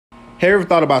Have you ever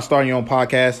thought about starting your own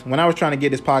podcast? When I was trying to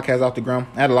get this podcast off the ground,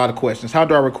 I had a lot of questions. How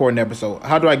do I record an episode?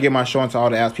 How do I get my show into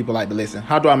all the apps people like to listen?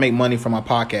 How do I make money from my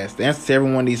podcast? The answer to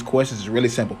every one of these questions is really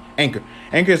simple. Anchor.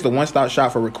 Anchor is the one-stop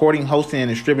shop for recording, hosting, and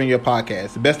distributing your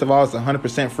podcast. The best of all, it's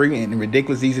 100% free and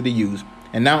ridiculous easy to use.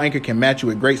 And now Anchor can match you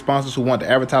with great sponsors who want to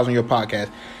advertise on your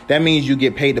podcast. That means you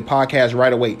get paid to podcast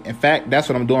right away. In fact, that's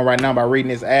what I'm doing right now by reading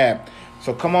this ad.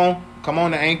 So come on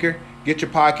to Anchor. Get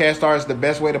your podcast started. It's the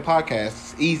best way to podcast.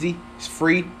 It's easy. It's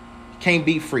free. You can't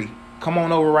beat free. Come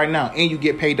on over right now, and you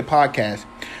get paid to podcast.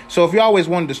 So if you always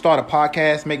wanted to start a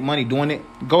podcast, make money doing it,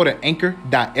 go to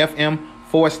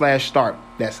anchor.fm/start.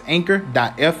 That's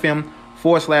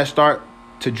anchor.fm/start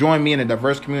to join me in a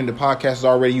diverse community of podcasters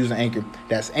already using Anchor.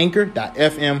 That's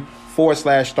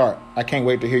anchor.fm/start. I can't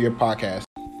wait to hear your podcast.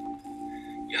 Y'all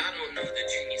don't know the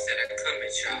genius that I come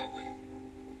at y'all with.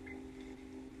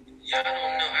 Y'all don't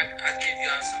know. I give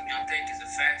y'all something y'all think is a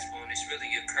fastball, and it's really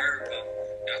a curveball.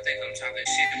 Y'all think I'm talking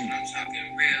shit when I'm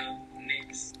talking real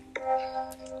niggas.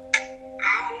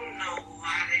 I don't know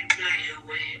why they playing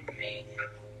with me.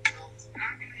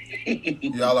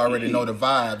 Y'all already know the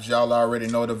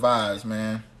vibes.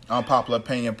 Man. Unpopular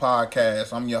Opinion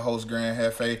Podcast. I'm your host, Grand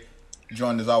Hefe.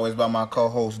 Joined as always by my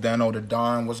co-host, Dano the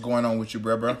Don. What's going on with you,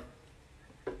 bro?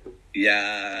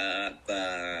 Yeah,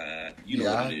 you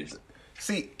know what it is.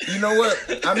 See, you know what?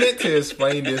 I meant to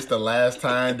explain this the last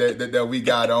time that we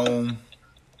got on.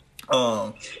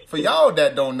 For y'all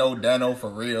that don't know Dano for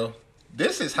real,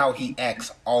 this is how he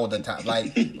acts all the time.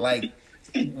 Like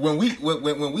when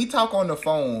we talk on the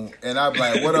phone and I'm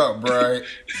like, "What up, bro?"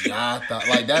 Yeah,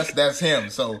 like that's him.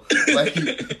 So like,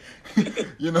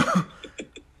 you know,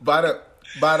 by the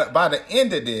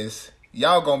end of this,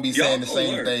 y'all gonna be saying the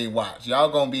same thing. Watch, y'all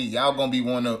gonna be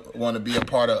wanna be a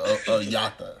part of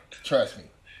Yata. Trust me.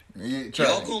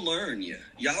 Y'all gonna learn.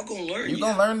 Y'all gonna learn. You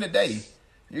gonna learn today.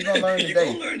 You're gonna learn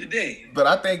today. But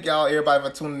I thank y'all, everybody,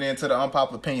 for tuning in to the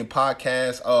Unpopular Opinion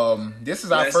Podcast. This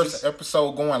is our first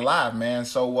episode going live, man.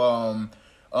 So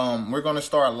we're gonna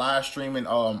start live streaming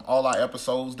all our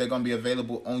episodes. They're gonna be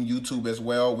available on YouTube as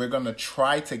well. We're gonna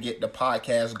try to get the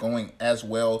podcast going as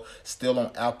well. Still on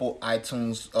Apple,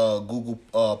 iTunes, Google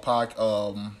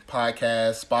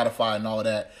Podcasts, Spotify, and all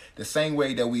that. The same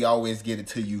way that we always get it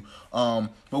to you.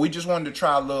 But we just wanted to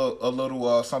try a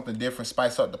little something different,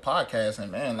 spice up the podcast.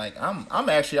 And man, like I'm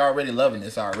actually already loving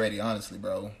this already, honestly,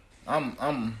 bro. I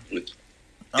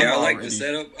like the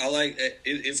setup. I like that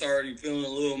it's already feeling a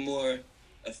little more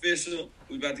official.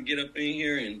 We about to get up in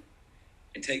here and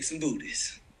take some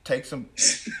booties. Take some.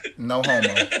 No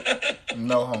homo.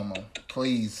 No homo.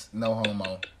 Please, no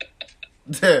homo.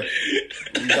 We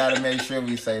gotta make sure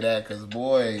we say that, cause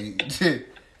boy.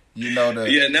 You know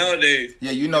nowadays.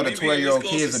 Yeah, you know the 12-year-old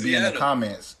kids will be in the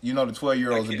comments. You know the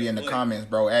 12-year-olds will be in the comments,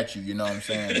 bro, at you. You know what I'm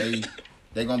saying?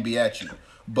 They gonna be at you.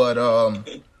 But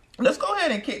let's go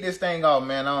ahead and kick this thing off,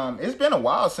 man. It's been a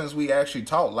while since we actually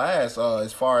talked last.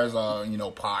 As far as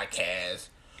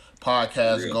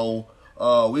podcasts go.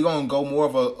 We're gonna go more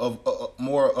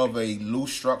of a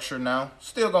loose structure now.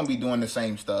 Still gonna be doing the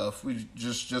same stuff. We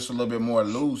just a little bit more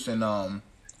loose and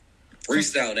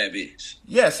freestyle that bitch.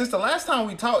 Yeah, since the last time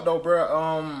we talked though, bro,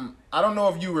 I don't know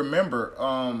if you remember,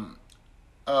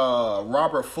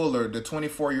 Robert Fuller, the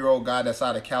 24-year-old guy that's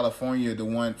out of California, the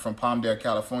one from Palmdale,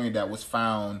 California, that was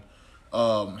found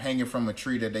hanging from a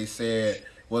tree that they said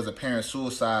was apparent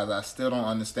suicide. I still don't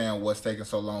understand what's taking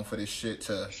so long for this shit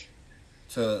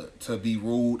to be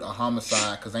ruled a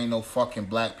homicide, because ain't no fucking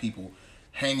black people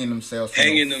hanging themselves from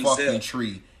a fucking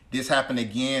tree. This happened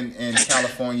again in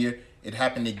California. It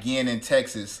happened again in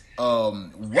Texas.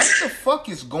 What the fuck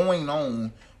is going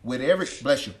on with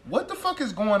bless you. What the fuck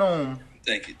is going on?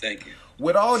 Thank you.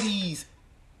 With all these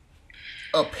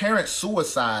apparent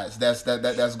suicides that's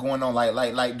going on,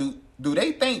 like do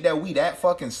they think that we that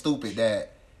fucking stupid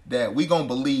that we gonna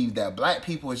believe that black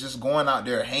people is just going out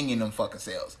there hanging them fucking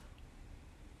selves?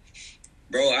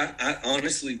 Bro, I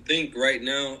honestly think right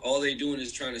now all they doing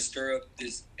is trying to stir up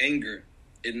this anger.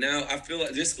 And now I feel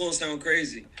like this is gonna sound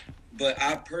crazy, but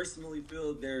I personally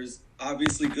feel there's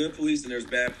obviously good police and there's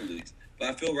bad police. But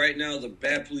I feel right now the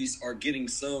bad police are getting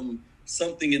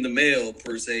something in the mail,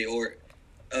 per se, or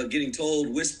getting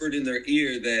told, whispered in their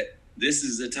ear that this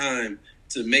is the time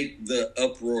to make the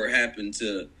uproar happen,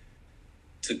 to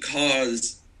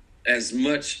cause as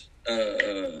much,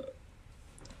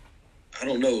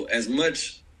 as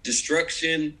much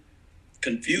destruction,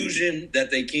 confusion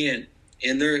that they can.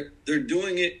 And they're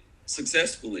doing it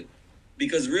successfully.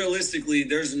 Because realistically,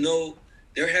 there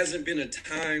hasn't been a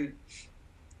time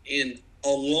in a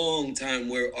long time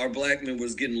where our black men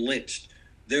was getting lynched.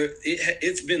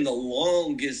 It's been the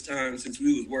longest time since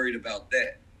we was worried about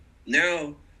that.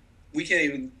 Now we can't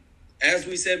even, as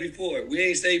we said before, we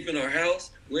ain't safe in our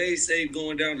house. We ain't safe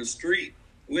going down the street.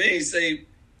 We ain't safe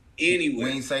anywhere.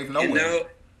 We ain't safe nowhere.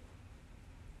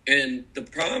 And the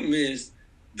problem is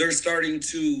they're starting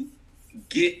to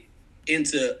get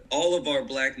into all of our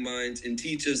black minds and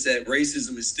teach us that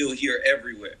racism is still here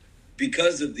everywhere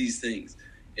because of these things.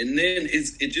 And then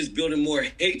it's just building more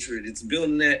hatred. It's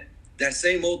building that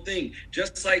same old thing.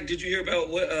 Just like, did you hear about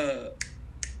what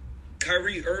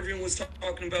Kyrie Irving was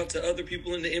talking about to other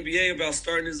people in the NBA about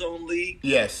starting his own league?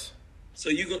 Yes. So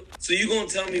you gonna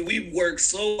tell me we worked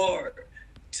so hard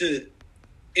to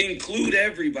include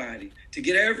everybody, to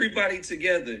get everybody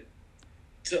together,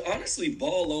 to honestly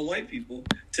ball on white people,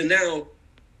 to now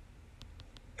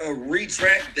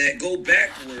retract that, go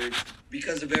backwards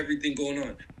because of everything going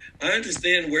on. I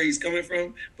understand where he's coming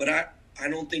from, but I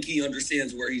don't think he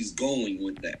understands where he's going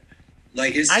with that.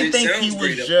 Like I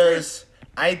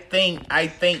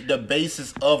think the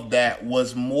basis of that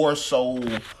was more so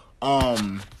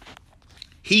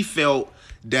he felt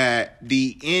that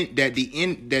the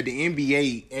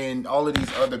NBA and all of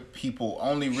these other people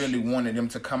only really wanted them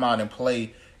to come out and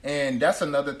play. And that's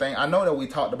another thing. I know that we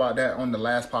talked about that on the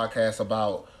last podcast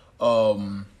about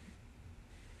the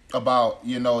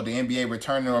NBA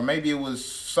returning, or maybe it was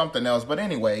something else. But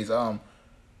anyways,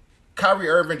 Kyrie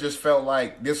Irving just felt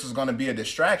like this was going to be a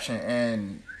distraction,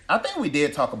 and I think we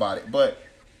did talk about it. But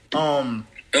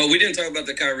we didn't talk about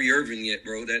the Kyrie Irving yet,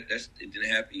 bro. It didn't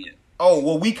happen yet. Oh,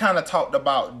 well, we kind of talked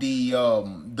about the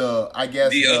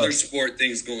other sport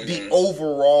things going on. The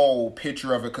overall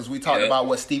picture of it, because we talked about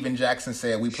what Steven Jackson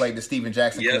said. We played the Steven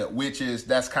Jackson clip,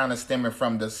 that's kind of stemming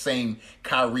from the same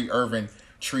Kyrie Irving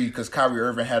tree, because Kyrie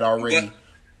Irving had already...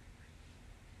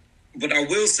 But I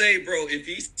will say, bro, if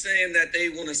he's saying that they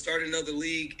want to start another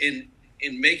league and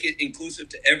make it inclusive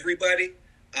to everybody,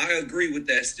 I agree with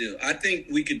that still. I think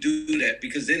we could do that,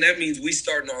 because then that means we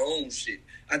starting our own shit.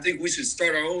 I think we should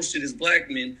start our own shit as black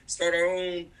men, start our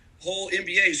own whole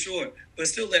NBA, sure, but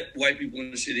still let white people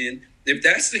in the shit in. If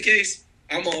that's the case,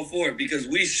 I'm all for it, because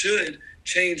we should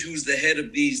change who's the head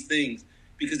of these things,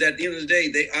 because at the end of the day,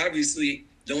 they obviously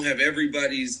don't have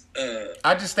everybody's...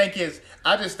 I just think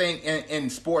in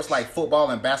sports like football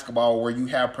and basketball, where you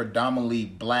have predominantly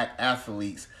black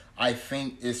athletes, I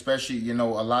think especially, a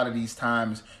lot of these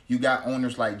times you got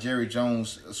owners like Jerry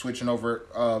Jones switching over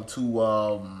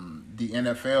to the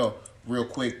NFL real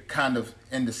quick, kind of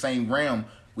in the same realm.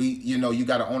 You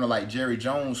got an owner like Jerry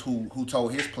Jones who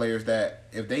told his players that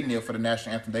if they kneel for the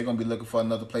national anthem, they're going to be looking for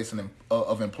another place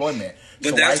of employment. But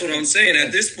so that's what I'm saying.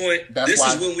 At this point, this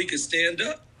is when we can stand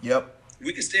up. Yep.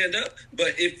 We can stand up.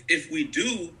 But if we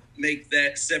do make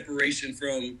that separation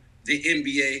from the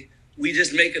NBA, we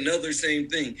just make another same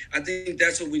thing. I think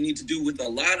that's what we need to do with a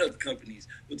lot of companies.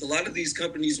 With a lot of these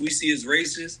companies we see as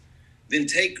racist, then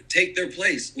take their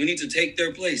place. We need to take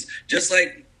their place. Just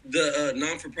like the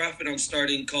non-for-profit I'm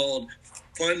starting called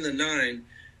Fund the Nine,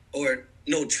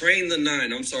 Train the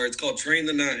Nine. I'm sorry, it's called Train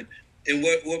the Nine. And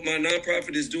what my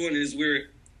nonprofit is doing is we're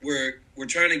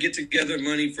trying to get together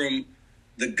money from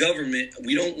the government.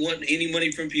 We don't want any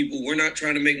money from people. We're not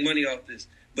trying to make money off this.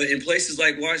 But in places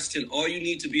like Washington, all you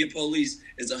need to be a police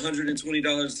is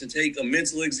 $120 to take a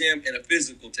mental exam and a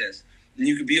physical test, and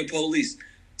you can be a police.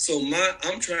 So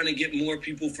I'm trying to get more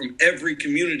people from every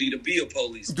community to be a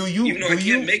police. Even though I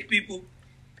can't make people.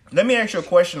 Let me ask you a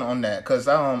question on that, because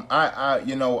I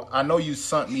know you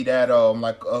sent me that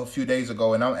like a few days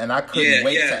ago, and I couldn't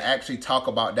wait to actually talk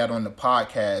about that on the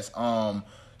podcast.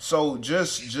 So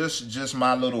just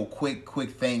my little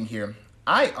quick thing here.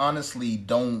 I honestly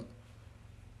don't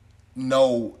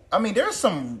know. I mean, there's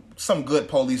some good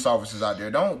police officers out there.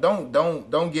 Don't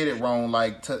get it wrong.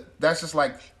 That's just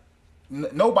like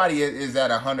nobody is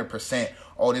at 100%.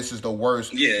 Oh, this is the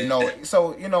worst. Yeah.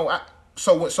 So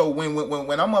So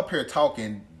when I'm up here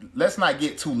talking, let's not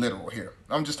get too literal here.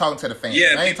 I'm just talking to the fans.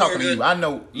 Yeah, I ain't talking to you. I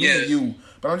know me and Yeah. you,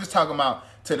 but I'm just talking about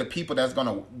to the people that's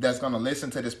gonna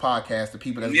listen to this podcast. The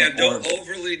people that's don't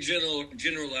overly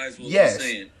generalize what Yes. you're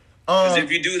saying. Because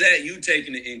if you do that, you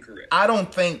taking it incorrect. I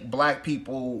don't think black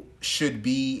people should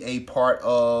be a part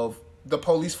of the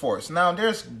police force. Now,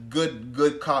 there's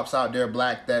good cops out there,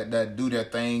 black, that do their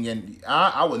thing, and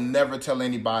I would never tell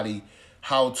anybody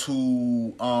how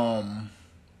to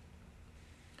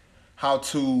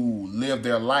live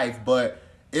their life, but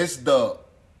it's the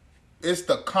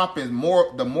compass,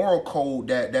 the moral code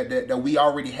that we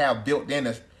already have built in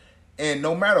us. And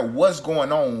no matter what's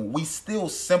going on, we still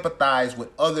sympathize with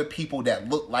other people that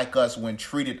look like us when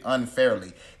treated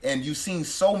unfairly. And you've seen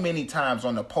so many times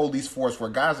on the police force where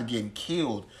guys are getting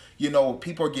killed,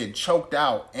 people are getting choked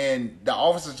out, and the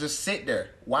officers just sit there.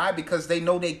 Why? Because they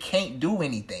know they can't do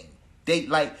anything. They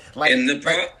like, and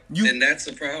and that's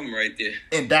the problem right there.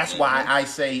 And that's why I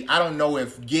say I don't know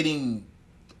if getting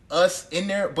us in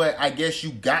there, but I guess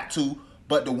you got to.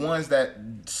 But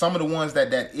some of the ones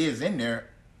that is in there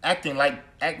acting like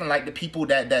the people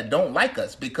that don't like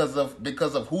us because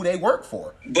of who they work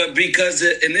for. But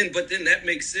then that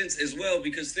makes sense as well,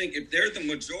 because think if they're the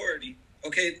majority.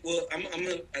 Okay, well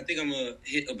I think I'm gonna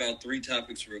hit about 3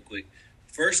 topics real quick.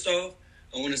 First off,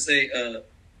 I want to say,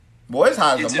 boy, it's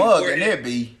hot as a mug, and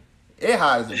it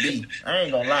hot as a bee. I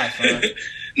ain't gonna lie, son.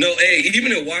 No, hey,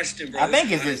 even in Washington, bro. I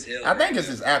think it's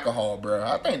this alcohol, bro.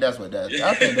 I think that's what that is.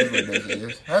 I think that's what this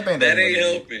is. I think that ain't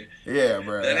helping. Yeah,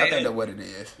 bro. I think that's what it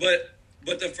is.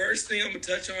 But the first thing I'm gonna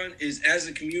touch on is, as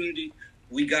a community,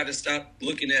 we got to stop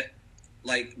looking at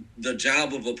like the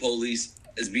job of a police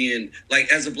as being like,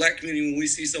 as a black community, when we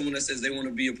see someone that says they want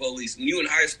to be a police, when you in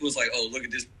high school, it's like, oh, look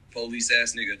at this police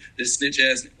ass nigga, this snitch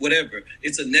ass, whatever.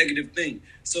 It's a negative thing.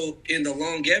 So in the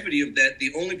longevity of that,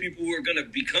 the only people who are gonna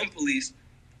become police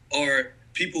are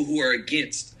people who are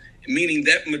against, meaning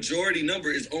that majority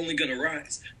number is only going to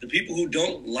rise. The people who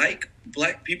don't like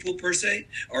black people per se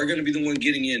are going to be the one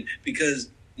getting in, because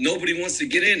nobody wants to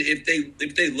get in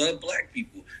if they love black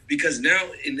people. Because now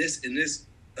in this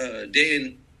day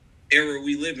and era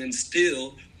we live in,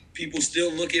 people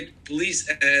still look at police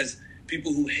as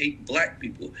people who hate black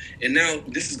people. And now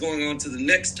this is going on to the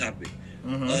next topic.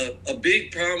 A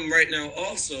big problem right now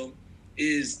also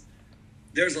is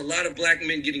there's a lot of black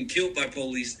men getting killed by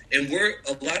police, and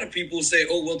a lot of people say,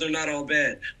 oh, well, they're not all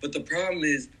bad. But the problem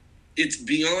is, it's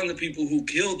beyond the people who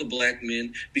kill the black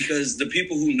men, because the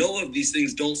people who know of these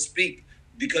things don't speak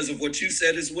because of what you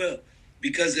said as well.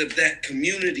 Because of that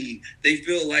community, they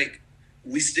feel like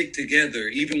we stick together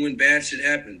even when bad shit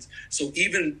happens. So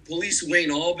even police who ain't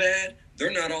all bad,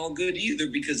 they're not all good either,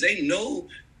 because they know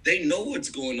what's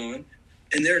going on,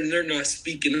 and they're not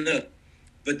speaking up.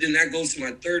 But then that goes to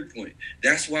my third point.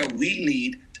 That's why we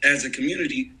need, as a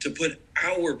community, to put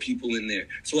our people in there.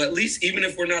 So at least, even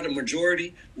if we're not a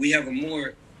majority, we have a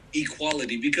more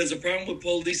equality. Because the problem with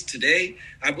police today,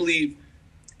 I believe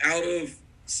out of,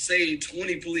 say,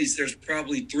 20 police, there's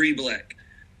probably 3 black.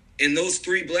 And those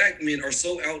 3 black men are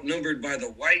so outnumbered by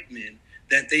the white men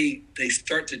that they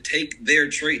start to take their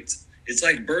traits. It's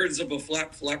like birds of a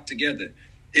flock together.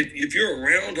 If you're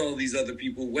around all these other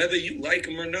people, whether you like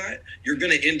them or not, you're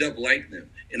going to end up like them.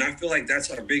 And I feel like that's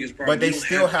our biggest problem. But they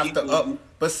still have to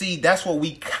but see, that's what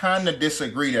we kind of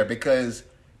disagree there, because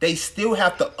they still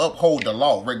have to uphold the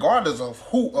law, regardless of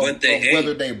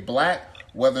whether they're black,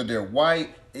 whether they're white.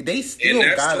 They still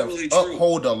got to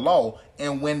uphold the law.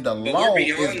 And when the law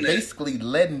is basically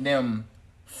letting them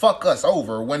fuck us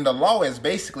over, when the law is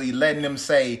basically letting them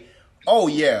say, oh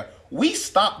yeah, we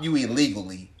stopped you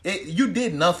illegally. You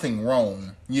did nothing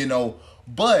wrong,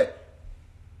 but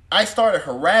I started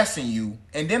harassing you,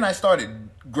 and then I started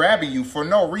grabbing you for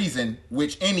no reason,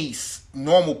 which any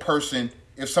normal person,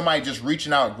 if somebody just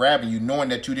reaching out, grabbing you, knowing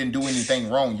that you didn't do anything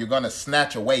wrong, you're going to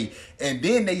snatch away. And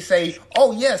then they say,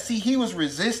 oh yeah, see, he was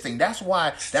resisting. That's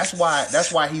why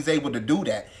he's able to do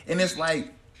that. And it's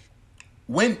like,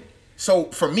 so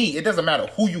for me, it doesn't matter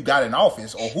who you got in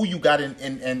office or who you got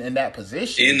in that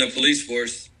position. In the police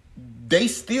force. They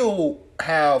still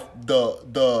have the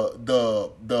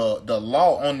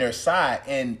law on their side.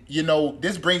 And,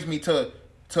 this brings me to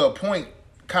a point,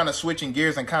 kind of switching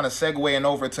gears and kind of segueing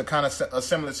over to kind of a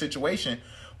similar situation.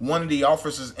 One of the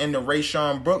officers in the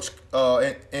Rayshard Brooks,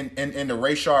 in the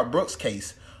Rayshard Brooks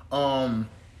case,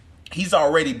 he's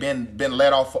already been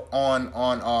let off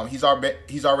on he's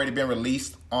already been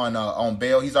released on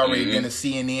bail. He's already been a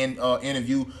CNN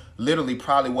interview. Literally,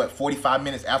 probably 45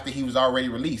 minutes after he was already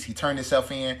released, he turned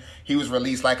himself in. He was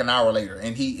released like an hour later,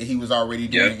 and he was already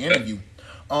doing an interview.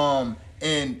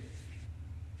 And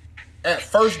at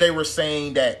first they were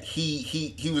saying that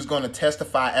he was going to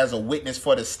testify as a witness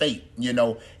for the state,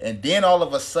 and then all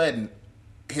of a sudden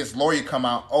his lawyer come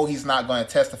out, oh, he's not going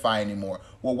to testify anymore.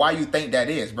 Well, why you think that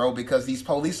is, bro? Because these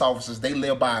police officers, they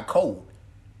live by a code.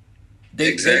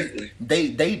 They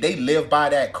live by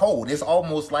that code. It's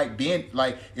almost like being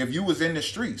like if you was in the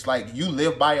streets, like you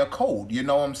live by a code. You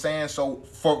know what I'm saying? So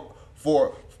for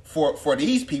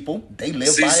these people, they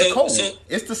live by a code. So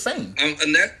it's the same. I'm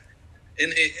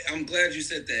glad you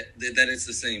said that it's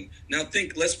the same. Now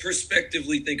let's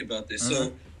prospectively think about this.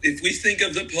 So if we think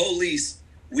of the police,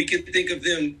 we can think of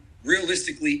them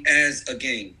realistically as a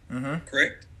gang,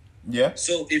 correct? Yeah.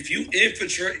 So if you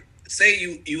infiltrate,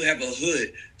 say you have a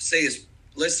hood,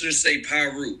 let's just say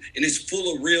Piru, and it's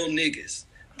full of real niggas.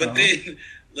 But then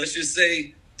let's just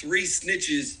say 3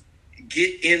 snitches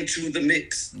get into the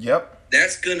mix. Yep.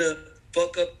 That's gonna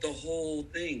fuck up the whole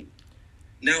thing.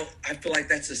 Now, I feel like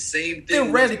that's the same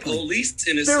thing with police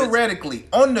in a theoretically,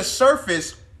 on the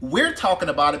surface, we're talking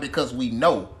about it because we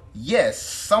know, yes,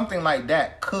 something like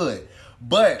that could.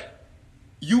 But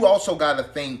you also got to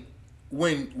think,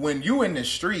 when you in the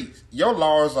streets, your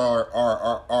laws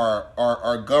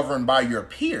are governed by your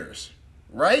peers,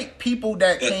 right? People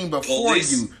that came before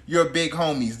you, your big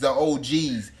homies, the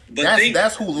OGs.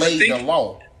 That's who laid the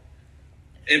law.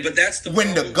 But that's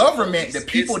when the government, the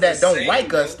people that don't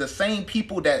like us, the same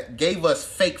people that gave us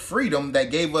fake freedom,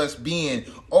 that gave us being,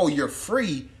 oh, you're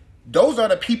free. Those are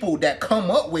the people that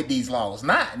come up with these laws,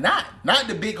 not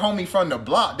the big homie from the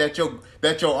block that your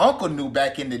uncle knew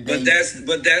back in the day.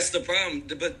 But that's the problem.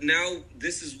 But now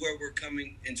this is where we're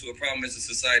coming into a problem as a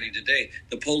society today.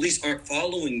 The police aren't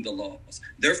following the laws;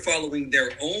 they're following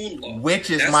their own laws. Which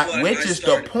is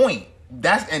the point.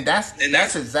 That's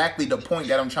exactly the point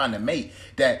that I'm trying to make.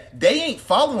 That they ain't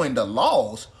following the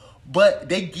laws, but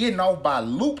they getting off by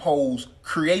loopholes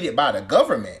created by the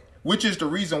government. Which is the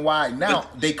reason why now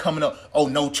they coming up, oh,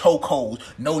 no chokeholds,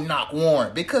 no knock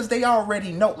warrant. Because they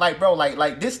already know, like, bro,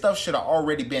 like this stuff should have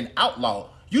already been outlawed.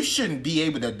 You shouldn't be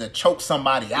able to choke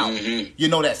somebody out,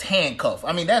 that's handcuffed.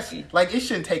 I mean, that's, like, it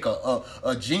shouldn't take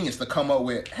a genius to come up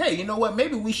with, hey, you know what,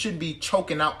 maybe we shouldn't be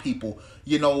choking out people,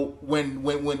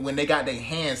 when they got their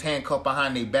hands handcuffed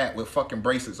behind their back with fucking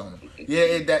braces on them.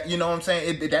 Yeah, that, you know what I'm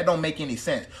saying? That don't make any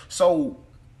sense. So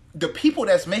the people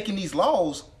that's making these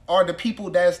laws are the people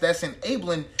that's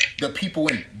enabling the people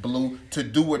in blue to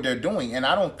do what they're doing. And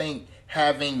I don't think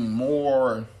having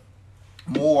more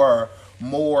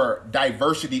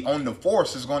diversity on the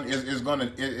force is gonna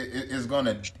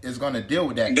deal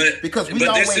with that. Because we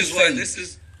always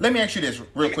say, let me ask you this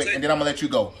real quick, and then I'm gonna let you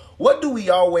go. What do we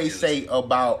always say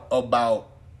about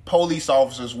police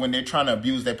officers when they're trying to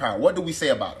abuse their power? What do we say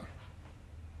about them?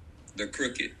 They're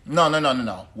crooked.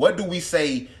 No. What do we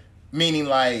say? Meaning,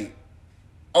 like,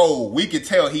 oh, we could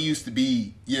tell he used to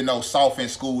be, soft in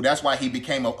school. That's why he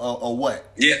became a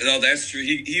what? Yeah, no, that's true.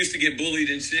 He used to get bullied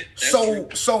and shit.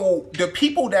 So the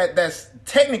people that's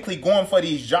technically going for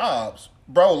these jobs,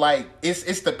 bro, like,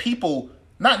 it's the people,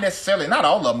 not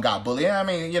all of them got bullied. I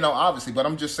mean, obviously, but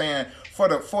I'm just saying, for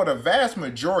the vast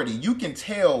majority, you can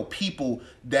tell people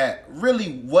that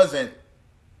really wasn't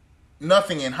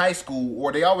nothing in high school,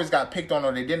 or they always got picked on,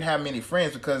 or they didn't have many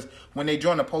friends, because when they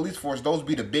join the police force, those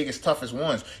be the biggest, toughest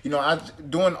ones. I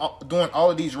doing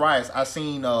all of these riots, I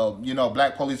seen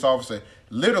black police officer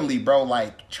literally, bro,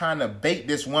 like trying to bait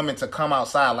this woman to come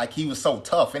outside like he was so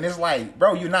tough, and it's like,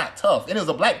 bro, you're not tough. And it was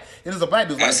a black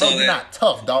dude, like, bro, you're not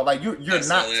tough, dog. Like you're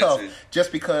not tough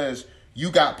just because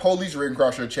you got police written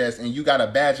across your chest and you got a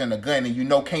badge and a gun, and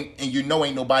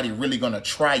ain't nobody really gonna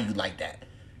try you like that.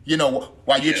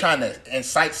 While you're trying to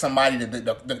incite somebody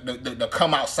to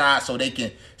come outside so they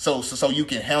can, so you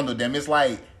can handle them. It's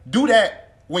like, do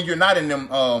that when you're not in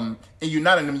them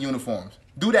uniforms.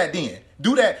 Do that then.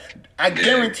 Do that. I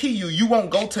guarantee you won't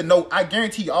go to I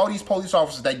guarantee you all these police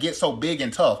officers that get so big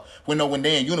and tough when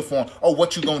they're in uniform, oh,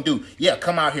 what you gonna do? Yeah,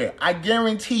 come out here. I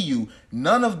guarantee you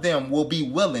none of them will be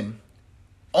willing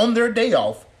on their day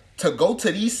off to go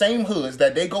to these same hoods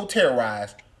that they go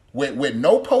terrorize with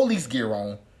no police gear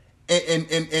on,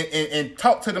 and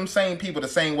talk to them same people the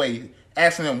same way,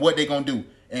 asking them what they gonna do,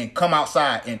 and come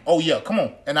outside and, oh yeah, come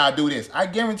on, and I'll do this. I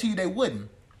guarantee you they wouldn't.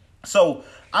 So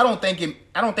I don't think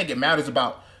it matters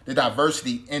about the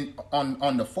diversity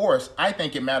on the force. I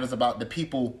think it matters about the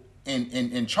people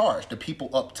in charge, the people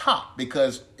up top,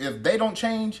 because if they don't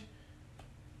change,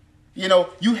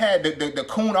 you had the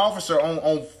coon officer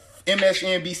on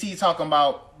MSNBC talking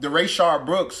about the Rayshard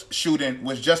Brooks shooting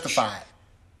was justified.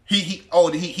 He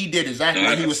did exactly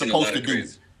what he was supposed to do.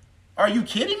 Are you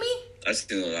kidding me? I've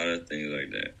seen a lot of things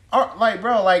like that.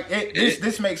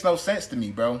 This makes no sense to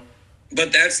me, bro.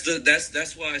 But that's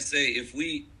why I say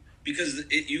because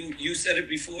you said it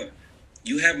before,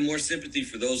 you have more sympathy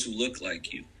for those who look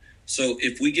like you. So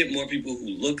if we get more people who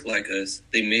look like us,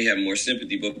 they may have more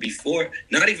sympathy. But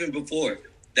not even before,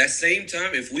 that same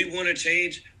time, if we want to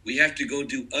change, we have to go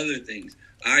do other things.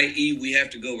 I.e., we have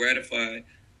to go ratify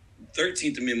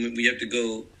 13th Amendment. We have to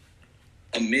go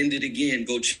amend it again,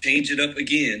 go change it up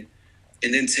again,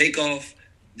 and then take off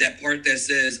that part that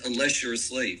says, unless you're a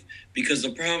slave. Because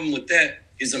the problem with that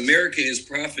is America is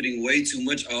profiting way too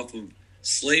much off of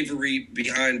slavery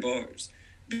behind bars.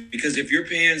 Because if you're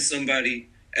paying somebody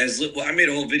I made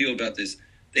a whole video about this.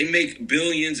 They make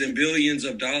billions and billions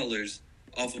of dollars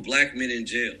off of black men in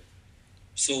jail.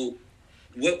 So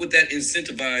what would that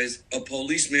incentivize a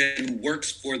policeman who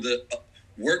works for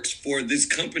this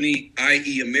company,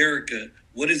 i.e. America,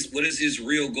 what is his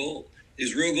real goal?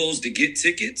 His real goal is to get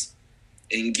tickets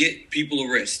and get people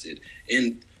arrested.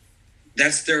 And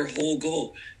that's their whole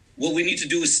goal. What we need to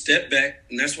do is step back.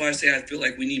 And that's why I say I feel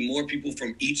like we need more people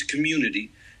from each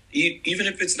community. Even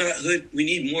if it's not hood, we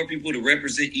need more people to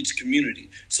represent each community.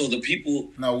 So the people...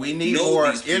 No, we need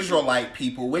more Israelite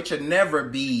people, which would never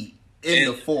be in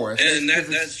the forest. And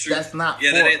that's true. That's not for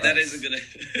us. That isn't gonna...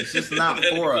 It's just not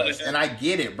for us. And I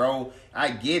get it, bro.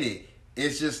 I get it.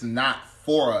 It's just not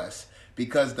for us.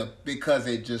 Because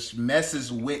it just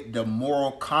messes with the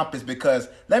moral compass. Because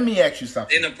let me ask you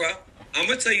something. And I'm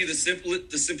gonna tell you the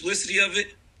simplicity of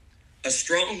it. A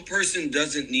strong person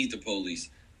doesn't need the police.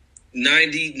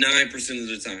 99% of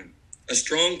the time, a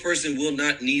strong person will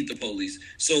not need the police.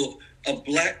 So a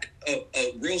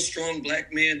real strong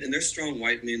black man, and there's strong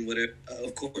white men, whatever,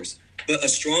 of course. But a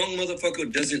strong motherfucker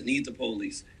doesn't need the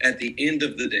police at the end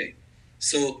of the day.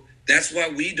 So that's why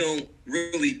we don't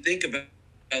really think about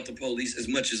the police as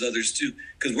much as others too,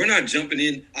 because we're not jumping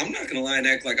in. I'm not gonna lie and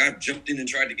act like I've jumped in and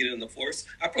tried to get in the force.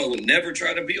 I probably would never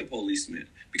try to be a policeman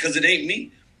because it ain't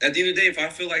me. At the end of the day, if I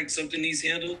feel like something needs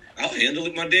handled, I'll handle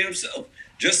it my damn self.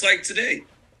 Just like today,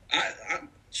 I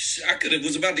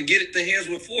was about to get it the hands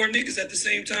with 4 niggas at the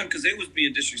same time because they was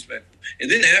being disrespectful,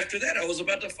 and then after that, I was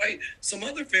about to fight some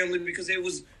other family because they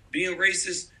was being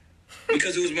racist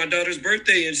because it was my daughter's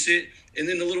birthday and shit. And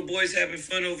then the little boys having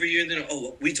fun over here, and then,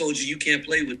 oh, we told you can't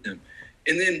play with them.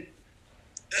 And then,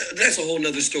 that's a whole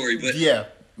nother story, but... Yeah.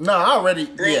 No, I already...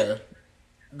 Bro, yeah.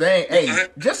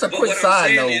 Just a quick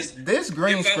side note. This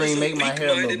green screen made my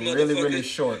hair look really, really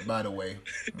short, by the way.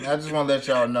 I just want to let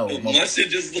y'all know. My shit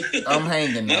just... I'm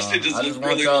hanging now. I just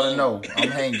want y'all to know. I'm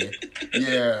hanging.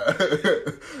 Yeah.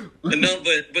 No,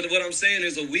 but what I'm saying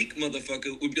is a weak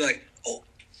motherfucker would be like, oh,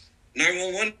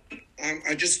 911,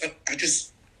 I just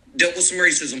dealt with some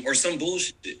racism or some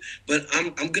bullshit, but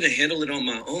I'm gonna handle it on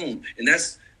my own. And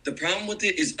that's the problem with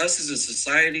it is us as a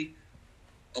society.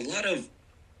 A lot of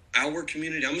our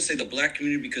community, I'm gonna say the black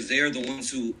community, because they are the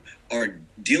ones who are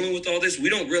dealing with all this. We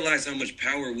don't realize how much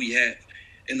power we have,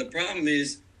 and the problem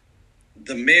is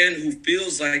the man who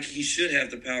feels like he should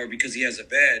have the power because he has a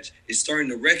badge is starting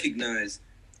to recognize,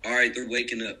 all right, they're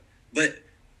waking up, but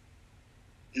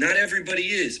not everybody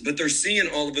is, but they're seeing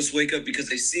all of us wake up because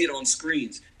they see it on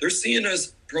screens. They're seeing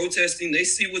us protesting. They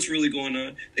see what's really going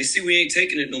on. They see we ain't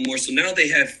taking it no more. So now they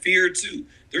have fear too.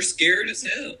 They're scared as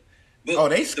hell. But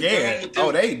they scared.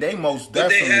 They most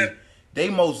definitely. They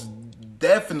most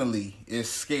definitely is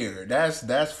scared.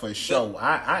 That's for sure.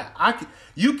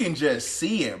 You can just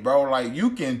see it, bro. Like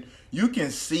you can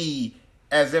see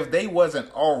as if they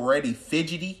wasn't already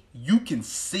fidgety. You can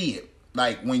see it.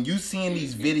 Like when you seeing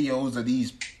these videos of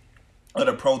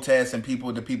the protests and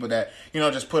the people that,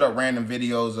 just put up random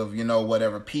videos of,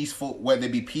 whatever peaceful, whether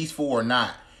it be peaceful or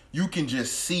not, you can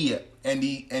just see it in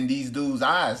these dudes'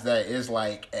 eyes that is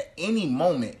like at any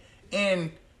moment.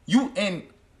 And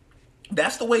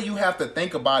that's the way you have to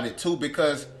think about it too,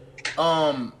 because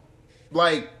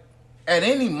like at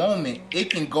any moment it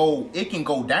can go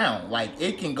down. Like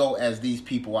it can go as these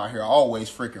people out here always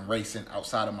freaking racing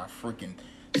outside of my freaking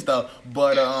stuff,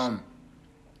 but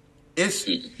it's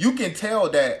you can tell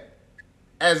that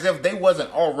as if they wasn't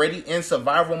already in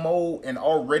survival mode and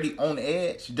already on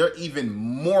edge, they're even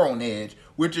more on edge,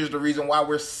 which is the reason why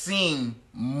we're seeing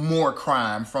more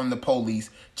crime from the police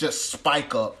just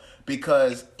spike up,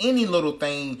 because any little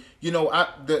thing,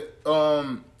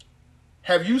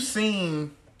 have you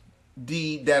seen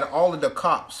that all of the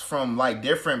cops from like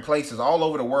different places all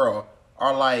over the world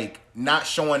are like not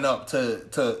showing up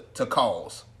to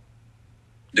calls?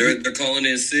 They're calling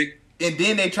in sick. And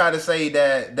then they try to say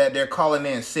that they're calling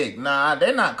in sick. Nah,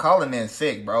 they're not calling in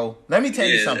sick, bro. Let me tell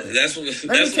you something. There's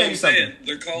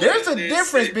a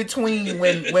difference between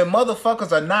when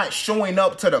motherfuckers are not showing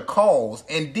up to the calls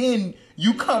and then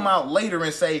you come out later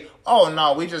and say, oh,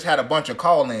 no, we just had a bunch of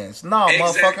call-ins. No,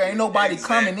 motherfucker, ain't nobody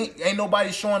coming in. Ain't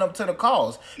nobody showing up to the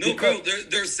calls. No, bro,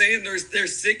 they're saying they're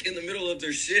sick in the middle of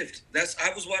their shift.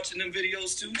 I was watching them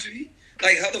videos too, G.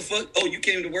 Like, how the fuck? Oh, you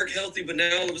came to work healthy, but now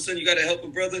all of a sudden you got to help a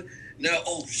brother. Now,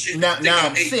 oh shit! Now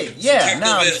I'm sick. Yeah,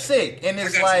 now I'm sick, and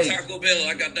it's like Taco Bell.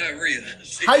 I got diarrhea.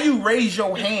 How you raise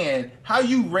your hand? How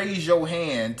you raise your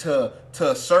hand to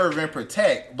serve and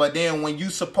protect? But then when you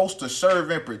supposed to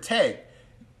serve and protect,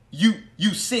 you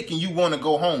sick and you want to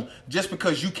go home just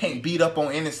because you can't beat up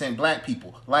on innocent black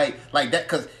people like that.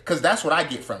 Because that's what I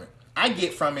get from it. I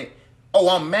get from it. Oh,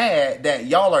 I'm mad that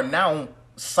y'all are now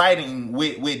siding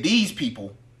with these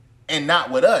people and not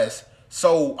with us.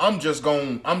 So I'm just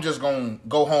gonna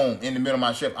go home in the middle of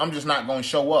my shift. I'm just not gonna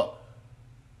show up.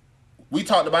 We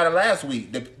talked about it last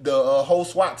week. The whole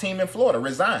SWAT team in Florida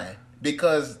resigned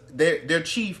because their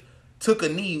chief took a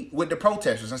knee with the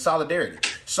protesters in solidarity.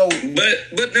 So,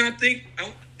 but now think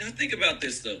about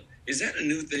this though. Is that a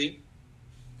new thing?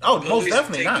 Oh, most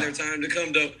definitely taking not. Their time to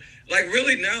come to, like,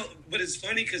 really now. But it's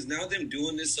funny because now them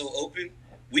doing this so open,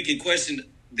 we can question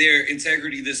their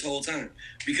integrity this whole time.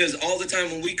 Because all the time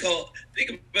when we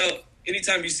think about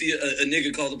anytime you see a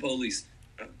nigga call the police,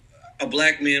 a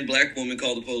black man, black woman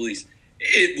call the police,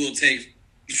 it will take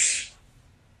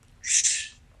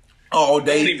all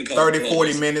day, 30,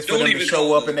 40 minutes for them to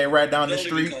show up and they right down the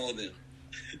street.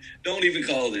 Don't even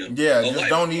call them. Yeah, just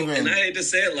don't even. And I hate to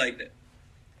say it like that.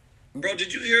 Bro,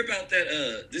 did you hear about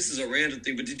that? This is a random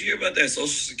thing, but did you hear about that Social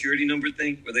Security number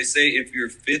thing where they say if your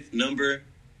fifth number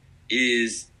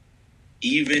is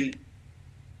even,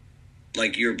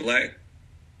 like you're black?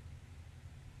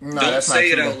 No, don't that's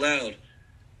say not it true. out loud.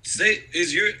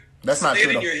 That's not say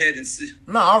true. it in your head and see.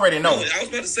 No, I already know. No, I was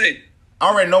about to say. I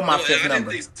already know my fifth I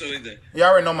number. didn't think so either. Yeah, I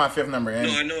already know my fifth number. And,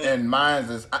 no, I know. And mine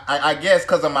is I guess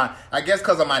because of my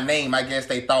name. I guess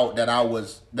they thought that I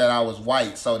was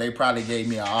white, so they probably gave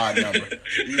me an odd number.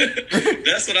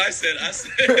 That's what I said. That's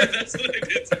what they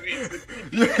did to me.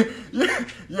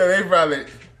 Yeah,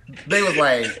 they was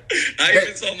like. I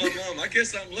even told my mom, I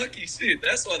guess I'm lucky. Shit,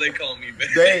 that's why they call me back.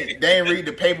 They ain't read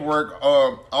the paperwork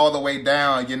all the way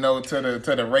down, to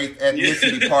the race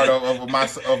ethnicity part of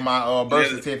my birth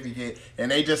certificate, and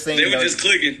they just seen. They were just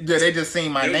clicking. Yeah, they just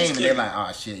seen my name and they're like,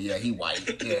 oh shit, yeah, he white.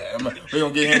 Yeah, we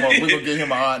gonna get him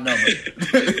an odd number.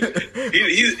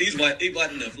 he's white. He's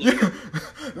white enough.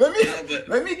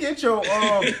 Let me get your.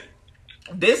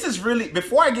 This is really,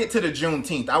 before I get to the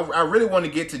Juneteenth, I really want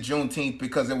to get to Juneteenth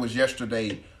because it was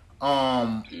yesterday.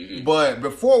 But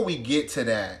before we get to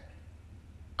that,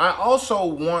 I also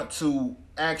want to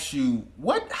ask you,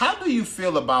 how do you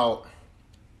feel about,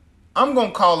 I'm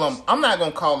not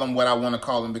going to call them what I want to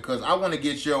call them because I want to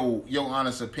get your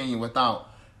honest opinion without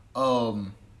a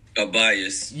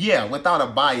bias. Yeah, without a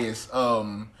bias.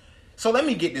 So let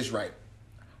me get this right.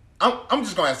 I'm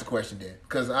just going to ask the question then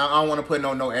because I don't want to put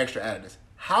no extra additives.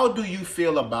 How do you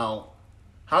feel about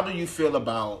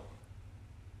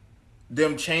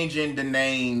them changing the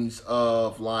names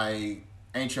of like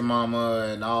Ancient Mama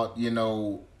and all,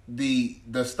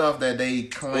 the stuff that they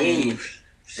claim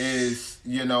is,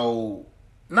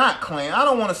 not claim. I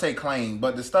don't want to say claim,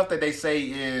 but the stuff that they say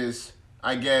is,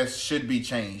 I guess, should be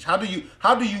changed. How do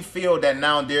you feel that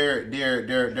now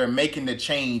they're making the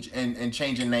change and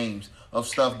changing names of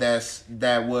stuff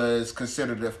that was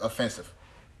considered offensive?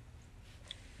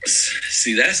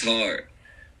 See, that's hard.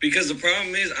 Because the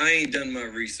problem is I ain't done my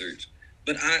research.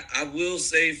 But I will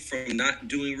say from not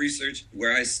doing research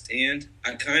where I stand,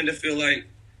 I kind of feel like,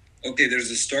 okay,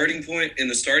 there's a starting point, and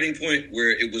the starting point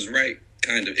where it was right,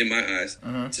 kind of, in my eyes,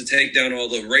 to take down all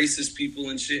the racist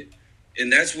people and shit.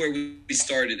 And that's where we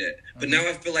started at. But now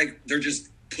I feel like they're just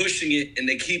pushing it, and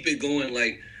they keep it going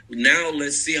like, now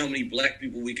let's see how many black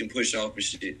people we can push off of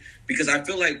shit. Because I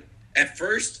feel like at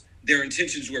first their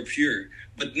intentions were pure.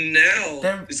 But now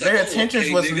their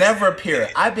intentions was never pure.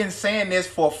 I've been saying this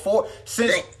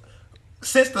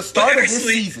since the start of this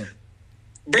season.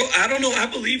 Bro, I don't know. I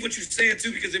believe what you're saying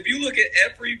too, because if you look at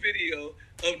every video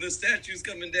of the statues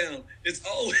coming down, it's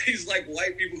always like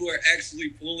white people who are actually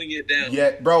pulling it down.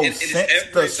 Yeah, bro,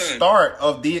 since the start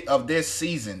of this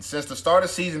season, since the start of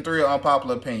season 3 of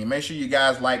Unpopular Opinion, make sure you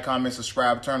guys like, comment,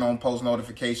 subscribe, turn on post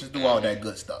notifications, do all that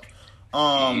good stuff.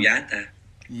 Yata.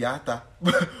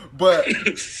 But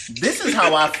this is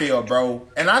how I feel, bro.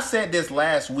 And I said this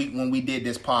last week when we did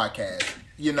this podcast.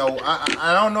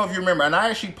 I don't know if you remember, and I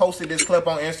actually posted this clip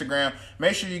on Instagram.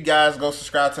 Make sure you guys go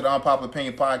subscribe to the Unpopular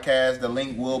Opinion podcast. The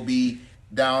link will be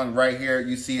down right here.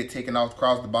 You see it ticking off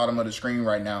across the bottom of the screen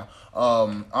right now.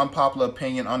 Unpopular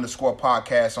Opinion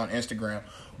 _podcast on Instagram.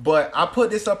 But I put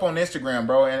this up on Instagram,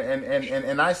 bro,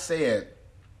 and I said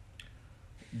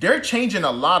they're changing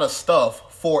a lot of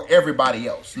stuff for everybody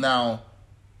else. Now,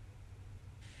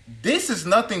 this is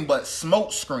nothing but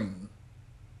smoke screen.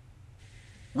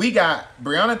 We got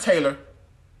Breonna Taylor,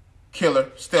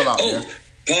 killer, still out there.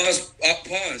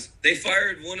 Pause. They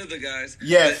fired one of the guys.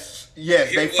 Yes.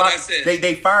 They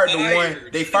fired the one.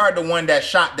 They fired the one that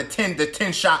shot the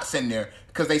 10 shots in there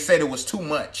because they said it was too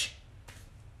much.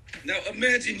 Now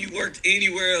imagine you worked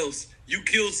anywhere else. You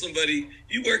killed somebody.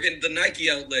 You work at the Nike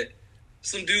outlet.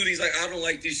 Some dude, he's like, I don't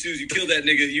like these shoes. You kill that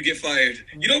nigga, you get fired.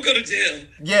 You don't go to jail.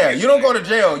 Yeah, you don't go to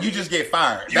jail. You just get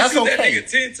fired. That's okay. That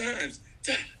nigga 10 times.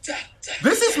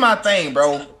 This is my thing,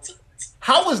 bro.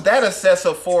 How is that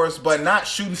excessive force, but not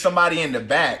shooting somebody in the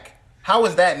back? How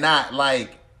is that not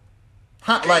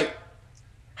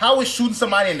how is shooting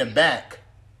somebody in the back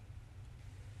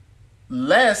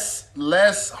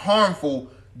less harmful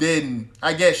than,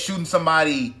 I guess, shooting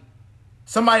somebody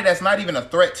that's not even a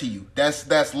threat to you.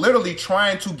 That's literally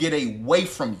trying to get away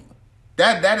from you.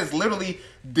 That is literally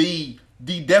the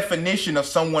definition of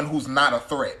someone who's not a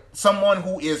threat. Someone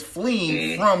who is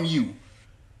fleeing from you.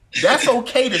 That's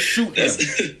okay to shoot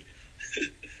him.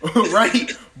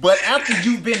 Right? But after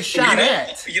you've been shot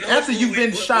at. After you've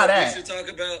been shot at.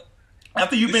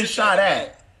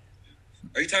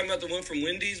 Are you talking about the one from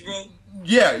Wendy's, bro?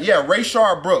 Yeah,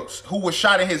 Rayshard Brooks, who was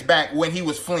shot in his back when he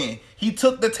was fleeing. He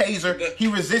took the taser. He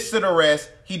resisted arrest.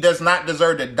 He does not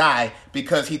deserve to die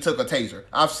because he took a taser.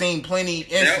 I've seen plenty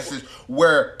instances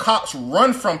where cops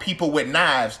run from people with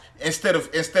knives instead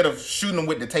of shooting them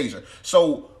with the taser.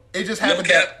 So it just happened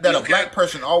that a black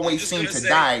person always seems to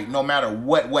die no matter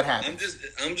what happens.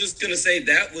 I'm just gonna say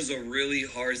that was a really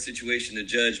hard situation to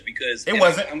judge because it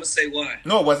wasn't. I'm gonna say why.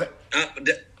 No, it wasn't. I'm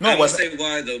gonna say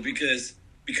why though because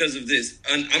of this.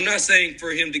 I'm not saying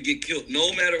for him to get killed,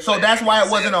 no matter what. So that's why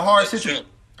it wasn't a hard situation.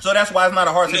 So that's why it's not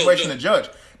a hard situation to judge.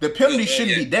 The penalty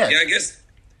shouldn't be death. Yeah, I guess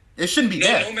it shouldn't be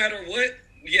death. No matter what.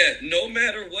 Yeah, no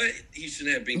matter what, he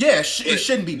shouldn't have been killed. Yeah, it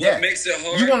shouldn't be death. What makes it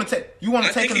hard? You want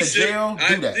to take him to jail?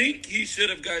 Do that. I think he should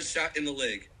have got shot in the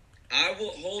leg. I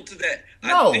will hold to that.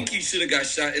 No. I think he should have got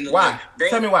shot in the leg. Why? Bro,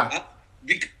 tell me why.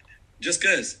 Just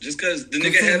cause the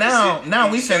nigga had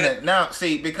now we saying that now.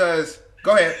 See, because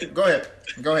go ahead.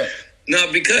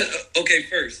 No, because okay,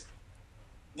 first.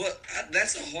 Well,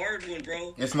 that's a hard one,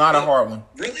 bro. It's not a hard one.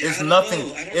 Really? It's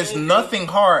nothing. It's nothing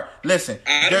hard. Listen,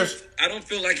 I don't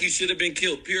feel like he should have been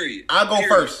killed. Period. I'll go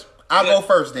first. I'll go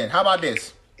first. Then how about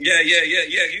this? Yeah.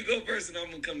 You go first, and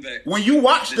I'm gonna come back. When you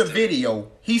watch the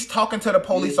video, he's talking to the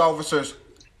police officers,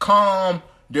 calm.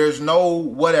 There's no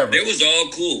whatever. It was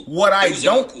all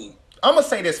cool. I'm gonna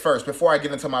say this first before I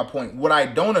get into my point. What I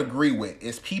don't agree with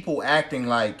is people acting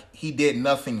like he did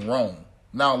nothing wrong.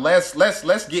 Now let's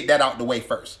get that out the way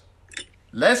first.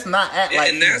 Let's not act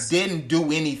like he didn't do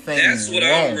anything wrong. That's what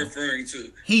I'm referring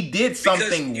to. He did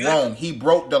something wrong. He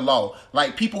broke the law.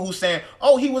 Like people who saying,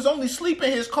 "Oh, he was only asleep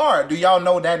in his car." Do y'all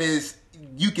know that is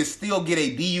you can still get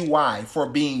a DUI for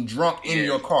being drunk in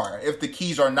your car if the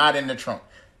keys are not in the trunk.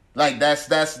 Like that's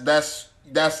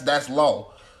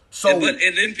law. So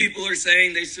and then people are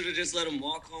saying they should have just let him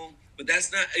walk home. But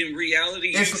that's not in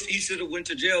reality. He should have went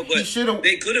to jail, but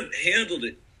they could have handled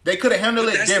it. They could have handled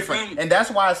it different. And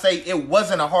that's why I say it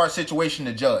wasn't a hard situation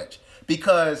to judge.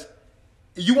 Because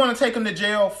you want to take him to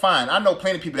jail, fine. I know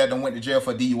plenty of people that done went to jail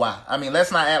for DUI. I mean,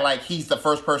 let's not act like he's the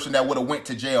first person that would have went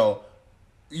to jail,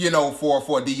 for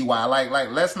a DUI. Like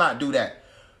let's not do that.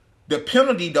 The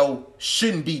penalty, though,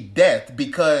 shouldn't be death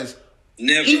because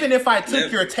even if I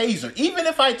took your taser, even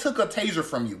if I took a taser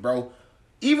from you, bro,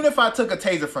 even if I took a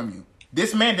taser from you,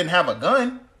 this man didn't have a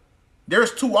gun.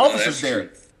 There's two officers there.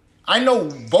 True. I know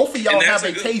both of y'all have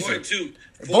a taser.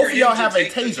 Both of y'all have a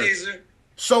taser.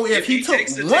 So if he took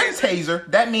one taser,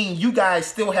 that means you guys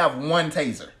still have one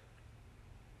taser.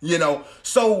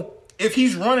 So if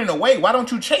he's running away, why don't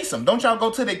you chase him? Don't y'all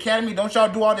go to the academy? Don't y'all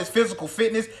do all this physical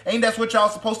fitness? Ain't that what y'all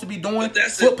supposed to be doing?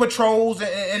 Foot patrols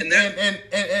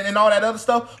and all that other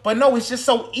stuff? But no, it's just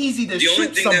so easy to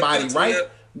shoot somebody, right?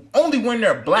 Only when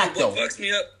they're black, though. What fucks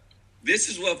me up? This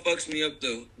is what fucks me up,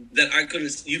 though. That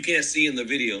you can't see in the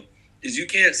video is you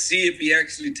can't see if he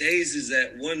actually tases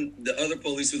the other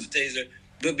police with a taser.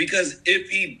 But because if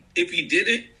he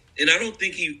didn't, and I don't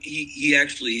think he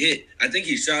actually hit. I think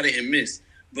he shot it and missed.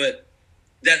 But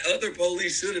that other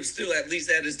police should have still at least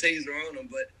had his taser on him.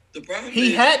 But the problem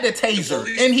he had the taser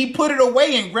and he put it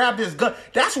away and grabbed his gun.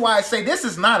 That's why I say this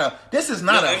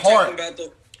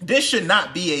should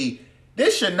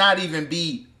not even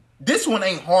be. This one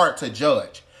ain't hard to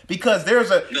judge because there's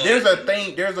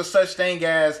a such thing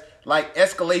as like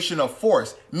escalation of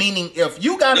force. Meaning, if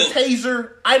you got a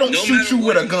taser, I don't shoot you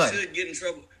with a gun. Should get in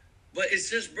trouble. But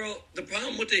it's just, bro. The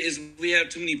problem with it is we have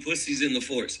too many pussies in the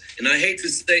force, and I hate to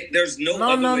say there's no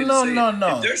other way to say it.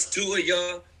 If there's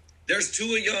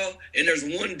two of y'all, and there's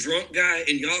one drunk guy,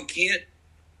 and y'all can't.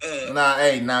 You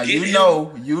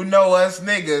know us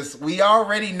niggas. We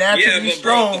already naturally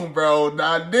strong, bro.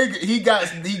 Nah, nigga, he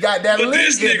got that. But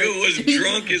this nigga was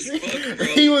drunk as fuck, bro.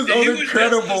 He was on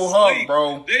Incredible Hulk,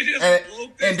 bro.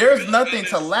 And there's nothing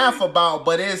to laugh about,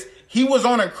 but he was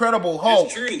on Incredible Hulk.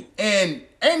 It's true. And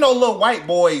ain't no little white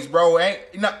boys, bro.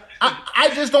 I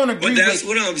just don't agree. But that's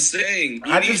what I'm saying.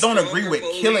 I just don't agree with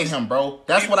killing him, bro.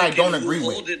 That's what I don't agree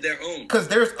with. Because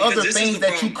there's other things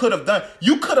that you could have done.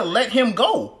 You could have let him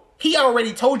go. He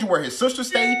already told you where his sister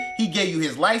stayed. He gave you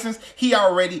his license. He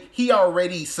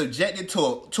already subjected to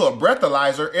a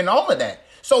breathalyzer and all of that.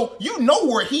 So you know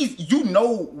where he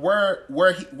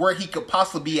could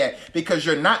possibly be at, because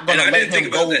you're not going to let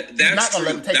him go. You're not going to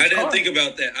let him take his car. I didn't think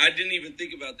about that. I didn't even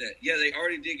think about that. Yeah, they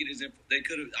already did get his info. They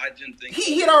could have. I didn't think.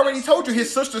 He had already told you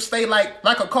his sister stayed like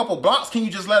a couple blocks. Can you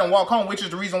just let him walk home? Which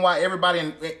is the reason why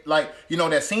everybody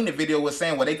that seen the video was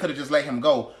saying, well, they could have just let him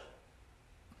go.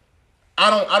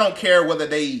 I don't care whether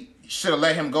they should have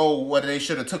let him go, whether they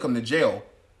should have took him to jail.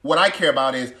 What I care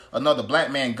about is another black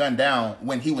man gunned down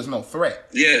when he was no threat.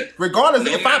 Yeah. Regardless,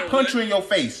 if I punch you in your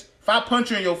face,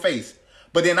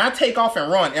 but then I take off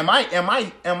and run, am I a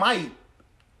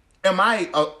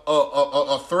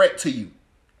threat to you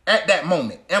at that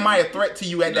moment? Am I a threat to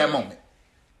you at that moment?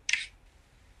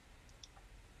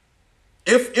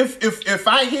 If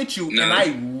I hit you and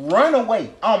I run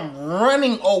away, I'm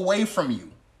running away from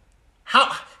you.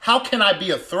 How can I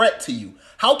be a threat to you?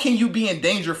 How can you be in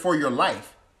danger for your life?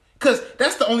 Because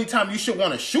that's the only time you should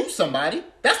want to shoot somebody.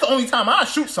 That's the only time I'll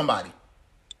shoot somebody.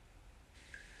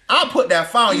 I'll put that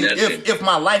fire on you if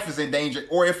my life is in danger,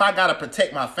 or if I got to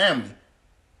protect my family.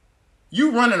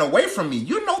 You running away from me,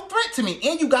 you're no threat to me,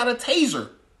 and you got a taser.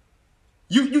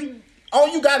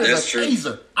 All you got is a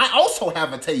taser. I also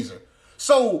have a taser.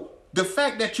 So the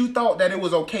fact that you thought that it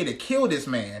was okay to kill this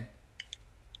man,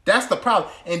 that's the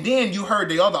problem. And then you heard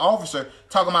the other officer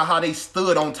talking about how they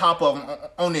stood on top of him,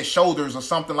 on his shoulders or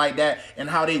something like that, and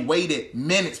how they waited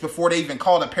minutes before they even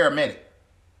called a paramedic.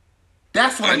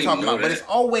 That's what I'm talking about. But it's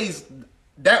always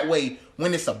that way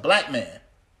when it's a black man.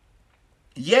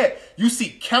 Yet you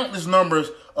see countless numbers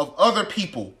of other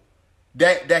people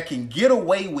that can get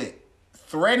away with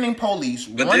threatening police,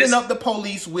 running up the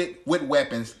police with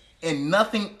weapons, and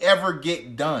nothing ever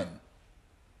get done.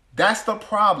 That's the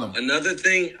problem. Another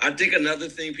thing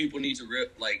people need to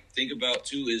think about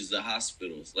too is the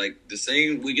hospitals. Like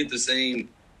we get the same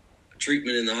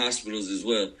treatment in the hospitals as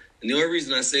well. And the only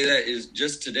reason I say that is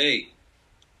just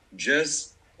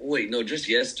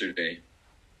yesterday.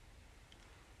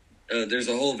 There's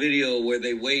a whole video where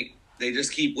they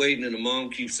just keep waiting, and the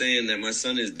mom keeps saying that my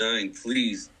son is dying.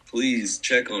 Please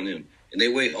check on him. And they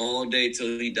wait all day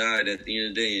till he died at the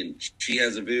end of the day, and she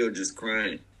has a video just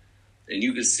crying. And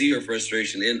you can see her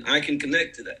frustration. And I can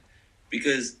connect to that.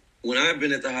 Because when I've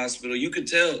been at the hospital, you could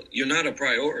tell you're not a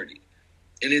priority.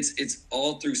 And it's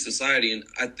all through society. And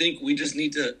I think we just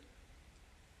need to...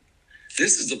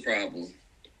 This is the problem.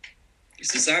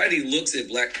 Society looks at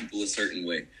black people a certain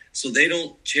way. So they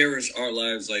don't cherish our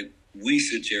lives like we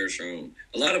should cherish our own.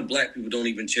 A lot of black people don't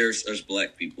even cherish us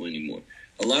black people anymore.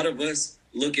 A lot of us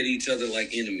look at each other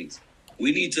like enemies.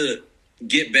 We need to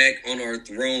get back on our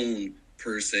throne,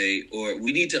 per se, or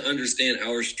we need to understand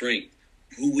our strength,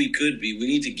 who we could be. We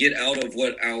need to get out of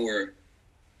what our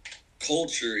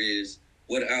culture is,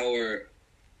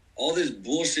 all this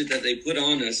bullshit that they put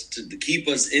on us to keep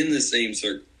us in the same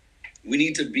circle. We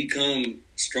need to become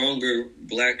stronger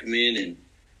black men.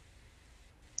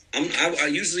 And I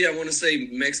usually want to say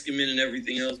Mexican men and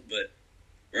everything else, but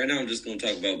right now I'm just going to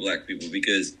talk about black people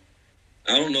because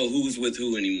I don't know who's with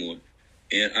who anymore.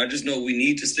 And I just know we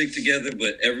need to stick together,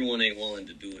 but everyone ain't willing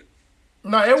to do it.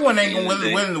 No, everyone ain't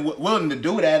willing to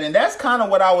do that. And that's kind of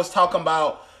what I was talking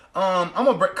about.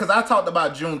 Because I talked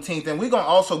about Juneteenth, and we're going to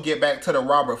also get back to the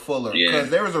Robert Fuller. Because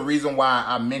there was a reason why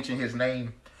I mentioned his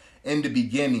name in the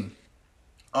beginning.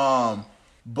 That's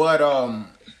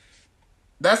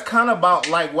kind of about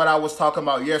like what I was talking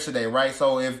about yesterday, right?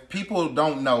 So if people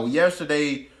don't know,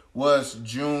 yesterday was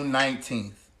June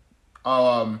 19th.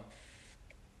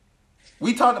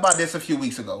 We talked about this a few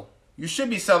weeks ago. You should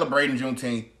be celebrating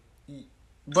Juneteenth,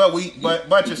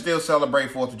 but you still celebrate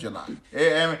 4th of July.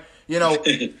 And,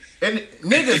 and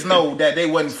niggas know that they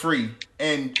wasn't free.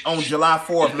 And on July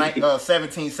 4th,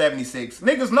 1776,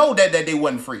 niggas know that they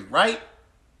wasn't free, right?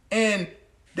 And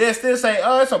they still say,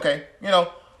 oh, it's okay,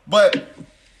 But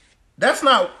that's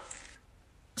not...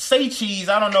 Say Cheese,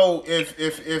 I don't know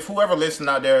if whoever listening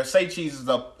out there, Say Cheese is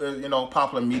a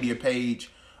popular media page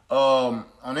on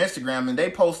Instagram, and they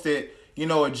posted, a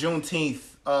Juneteenth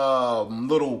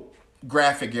little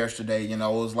graphic yesterday. It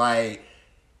was like,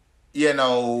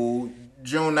 June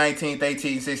 19th,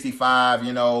 1865,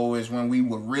 is when we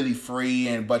were really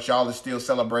free, but y'all are still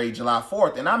celebrating July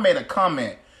 4th. And I made a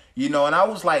comment, and I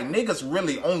was like, niggas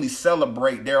really only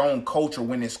celebrate their own culture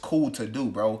when it's cool to do,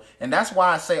 bro. And that's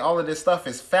why I say all of this stuff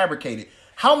is fabricated.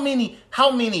 How many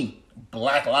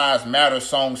Black Lives Matter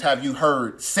songs have you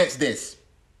heard since this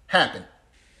happened?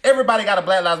 Everybody got a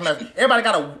Black Lives Matter. Everybody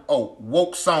got a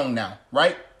woke song now,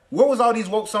 right? Where was all these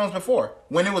woke songs before?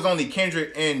 When it was only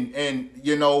Kendrick and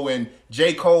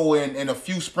J. Cole and a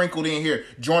few sprinkled in here.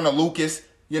 Joyner Lucas,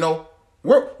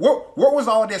 Where was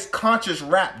all this conscious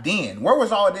rap then? Where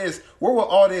was all this? Where were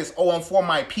all this? Oh, I'm for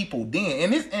my people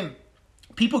then. And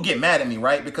people get mad at me,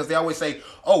 right? Because they always say,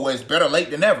 "Oh, well, it's better late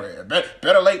than never.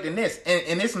 Better late than this."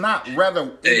 And it's not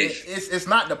rather. It's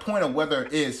not the point of whether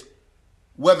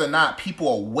or not people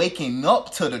are waking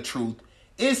up to the truth.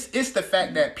 It's the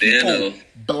fact that people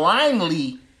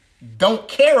blindly don't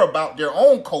care about their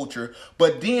own culture,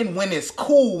 but then when it's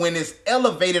cool, when it's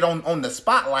elevated on the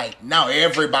spotlight, now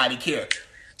everybody cares.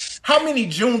 How many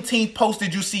Juneteenth posts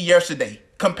did you see yesterday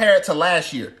compared to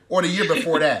last year or the year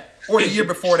before that? Or the year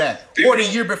before that? Or the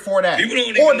year before that?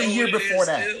 Or the year before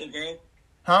that? Still, bro.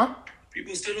 Huh?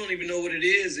 People still don't even know what it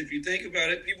is. If you think about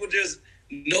it, people just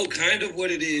know kind of what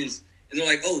it is. And they're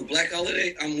like, "Oh, Black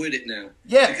Holiday, I'm with it now."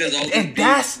 Yeah, because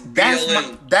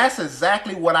that's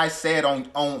exactly what I said on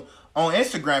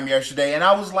Instagram yesterday, and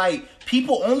I was like,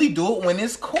 people only do it when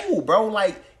it's cool, bro.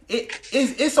 Like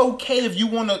it's okay if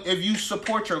you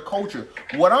support your culture.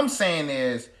 What I'm saying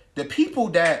is the people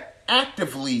that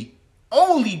actively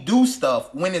only do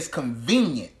stuff when it's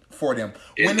convenient for them.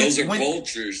 Those are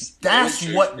vultures. That's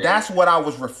what I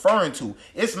was referring to.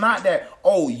 It's not that,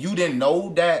 oh, you didn't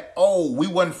know that, oh, we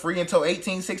wasn't free until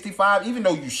 1865, even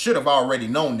though you should have already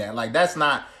known that. Like that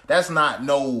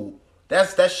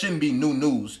shouldn't be new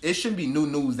news. It shouldn't be new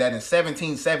news that in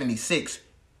 1776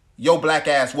 your black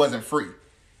ass wasn't free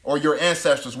or your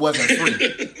ancestors wasn't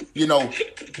free.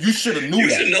 You should have knew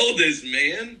that. You should know this,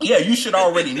 man. Yeah, you should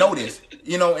already know this.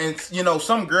 And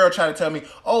some girl tried to tell me,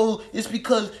 oh, it's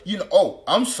because, oh,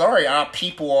 I'm sorry our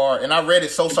people are, and I read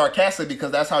it so sarcastic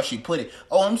because that's how she put it.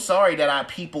 Oh, I'm sorry that our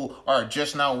people are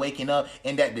just now waking up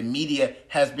and that the media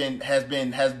has been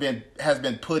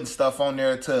putting stuff on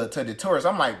there to deter us.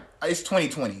 I'm like, it's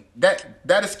 2020. That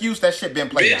excuse, that shit been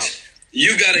played out.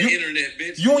 You got an internet,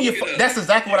 bitch. You on your phone. That's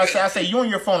exactly what I say. I say you on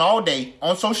your phone all day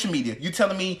on social media. You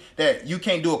telling me that you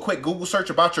can't do a quick Google search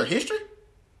about your history?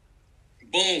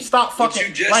 Boom. Stop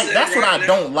fucking. Like that's what I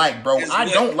don't like, bro. I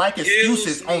don't like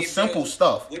excuses on simple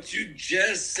stuff. What you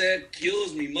just said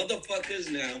kills me.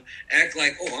 Motherfuckers now act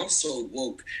like, oh, I'm so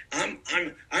woke. I'm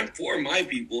for my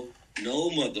people.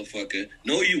 No, motherfucker.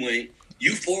 No, you ain't.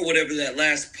 You for whatever that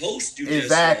last post you just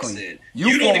said.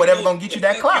 You for whatever gonna get you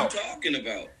that clout. What you talking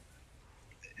about?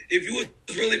 If you was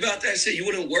really about that shit, you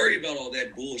wouldn't worry about all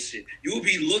that bullshit. You would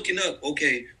be looking up,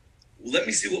 okay, let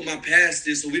me see what my past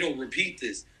is so we don't repeat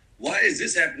this. Why is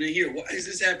this happening here? Why is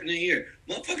this happening here?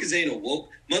 Motherfuckers ain't no woke.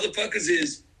 Motherfuckers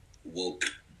is woke.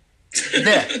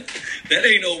 Yeah. That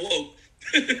ain't no woke.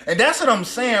 And that's what I'm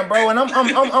saying, bro. And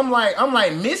I'm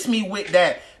like, miss me with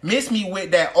that.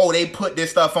 Oh, they put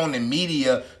this stuff on the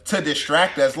media to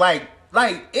distract us. Like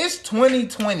it's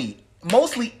 2020.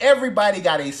 Mostly everybody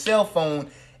got a cell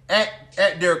phone at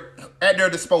their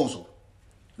disposal.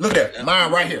 Look at that,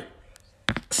 mine right here.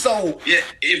 So yeah,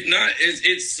 if not,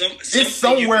 it's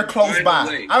somewhere close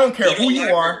by. I don't care who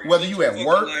you are, whether you at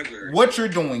work, what you're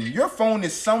doing. Your phone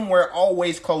is somewhere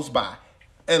always close by.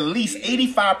 At least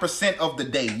 85% of the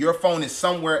day, your phone is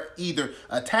somewhere either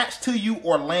attached to you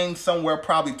or laying somewhere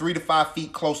probably 3 to 5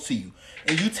 feet close to you.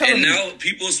 And you tell me now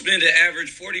people spend an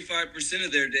average 45%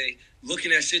 of their day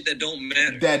looking at shit that don't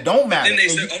matter. That don't matter. Then they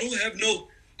say, I don't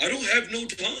have no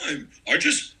time.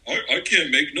 I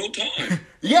can't make no time.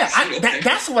 Yeah,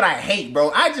 that's what I hate,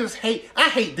 bro. I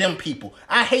hate them people.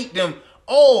 I hate them.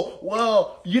 Oh,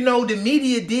 well, the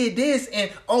media did this and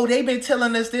they've been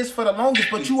telling us this for the longest,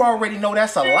 but you already know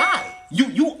that's a lie.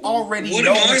 You already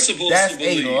know that's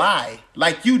a lie.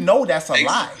 Like, that's a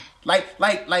lie.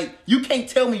 Like you can't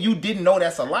tell me you didn't know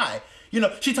that's a lie.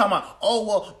 She talking about, oh,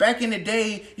 well, back in the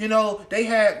day,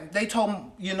 they told,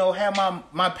 had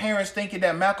my parents thinking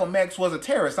that Malcolm X was a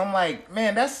terrorist. I'm like,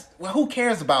 man, who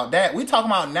cares about that? We talking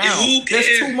about now.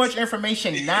 There's too much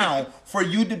information now for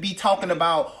you to be talking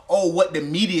about, what the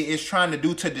media is trying to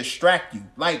do to distract you.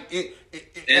 Like,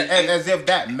 as if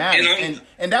that matters.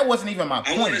 And that wasn't even my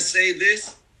point. I want to say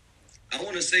this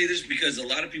because a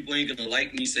lot of people ain't going to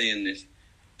like me saying this.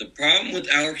 The problem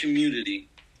with our community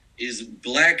is a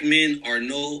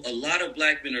lot of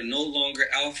black men are no longer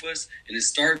alphas, and it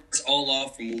starts all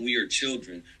off from when we are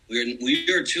children. We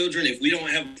are children. If we don't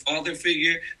have a father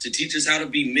figure to teach us how to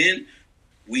be men,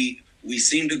 we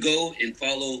seem to go and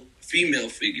follow female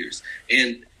figures,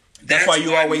 and that's why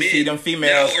you always see them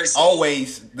females.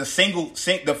 Always the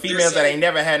females that ain't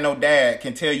never had no dad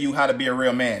can tell you how to be a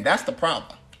real man. That's the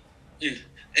problem. Yeah.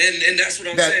 And that's what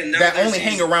I'm saying. Now that only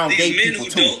hang around gay people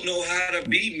too. Men who don't know how to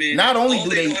be men. Not only all do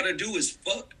they know how to do is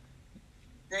fuck,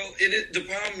 bro. The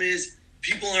problem is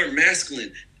people aren't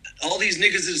masculine. All these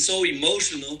niggas are so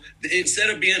emotional. Instead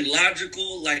of being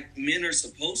logical like men are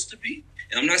supposed to be.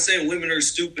 And I'm not saying women are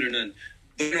stupid or nothing,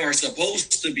 women are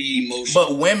supposed to be emotional.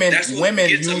 But women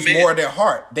use more of their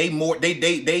heart. They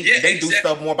do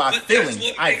stuff more by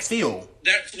feelings.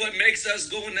 That's what makes us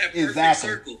go in that perfect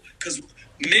circle. Because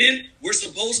men, we're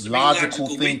supposed to be logical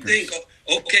thinkers. We think,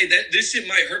 okay, that this shit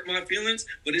might hurt my feelings,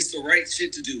 but it's the right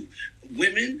shit to do.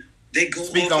 Women, they go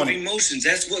off of emotions.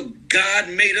 That's what God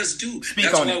made us do.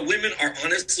 That's why women are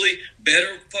honestly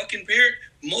better fucking parents.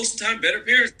 Most of the time, better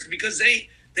parents because they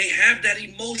have that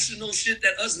emotional shit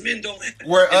that us men don't have.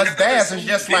 Where us dads is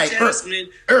just like, because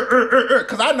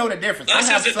I know the difference. I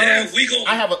have sons. I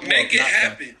have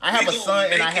a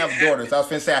son and I have daughters. I was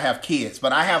finna say I have kids,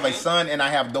 but I have a son and I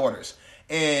have daughters.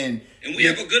 And we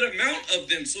have a good amount of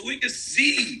them, so we can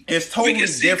see. It's totally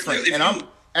different. And I'm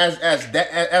as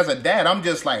a dad, I'm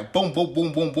just like boom, boom,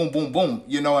 boom, boom, boom, boom, boom.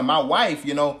 You know, and my wife,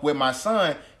 you know, with my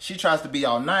son, she tries to be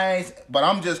all nice, but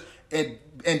I'm just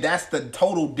and that's the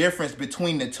total difference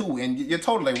between the two. And you're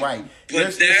totally right.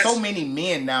 There's so many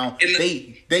men now.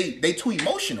 They too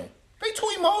emotional. They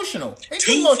too emotional. They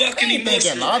too fucking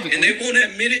emotional. And they won't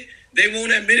admit it. They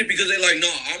won't admit it because they're like, no,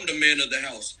 I'm the man of the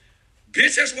house.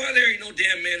 Bitch, that's why there ain't no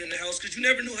damn man in the house, because you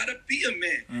never knew how to be a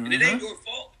man. Mm-hmm. And it ain't your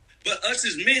fault. But us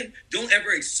as men don't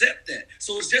ever accept that.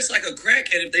 So it's just like a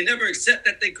crackhead. If they never accept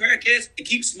that they crackheads, they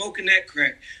keep smoking that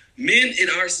crack. Men in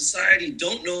our society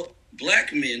don't know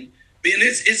black men. And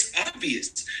it's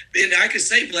obvious. And I can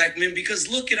say black men because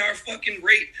look at our fucking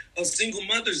rate of single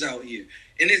mothers out here.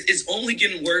 And it's only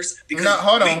getting worse because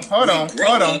hold on.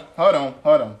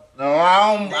 No,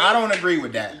 I don't agree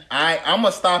with that. I'm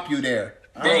gonna stop you there.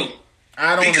 Bro.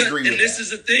 I don't agree with that. And this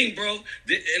is the thing, bro.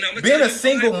 And I'm being a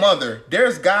single mother,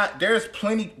 there's guys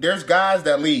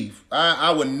that leave.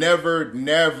 I would never,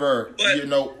 but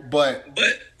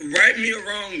right me or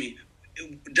wrong me,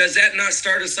 does that not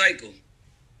start a cycle?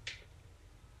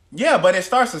 Yeah, but it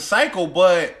starts a cycle.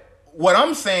 But what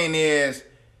I'm saying is,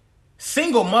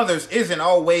 single mothers isn't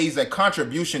always a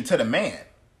contribution to the man.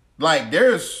 Like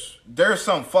there's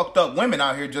some fucked up women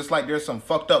out here, just like there's some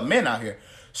fucked up men out here.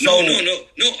 So, no.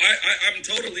 I'm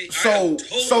totally. So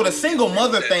the single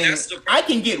mother thing, I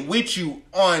can get with you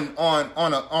on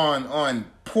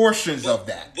portions of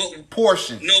that.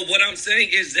 Portions. No, what I'm saying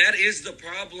is that is the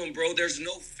problem, bro. There's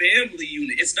no family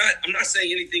unit. It's not. I'm not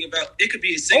saying anything about. It could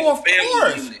be a single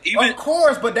family unit. Of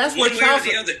course, but that's what child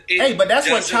support. Hey, but that's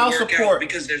what child support.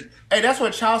 Because there's. Hey, that's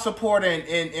what child support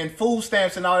and food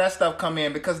stamps and all that stuff come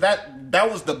in, because that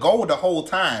was the goal the whole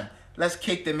time. Let's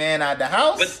kick the man out of the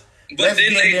house. Let's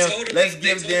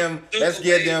give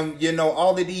them, you know,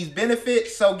 all of these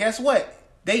benefits. So guess what?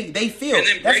 They feel.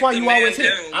 That's why you always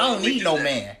hear, I don't need no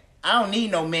man. I don't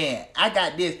need no man. I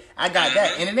got this. I got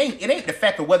that. And it ain't the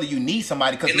fact of whether you need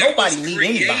somebody, because nobody need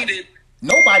anybody.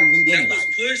 Nobody need anybody.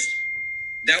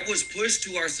 That was pushed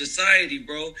to our society,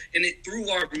 bro. And it through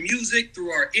our music,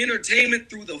 through our entertainment,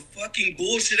 through the fucking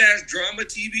bullshit ass drama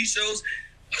TV shows.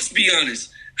 Let's be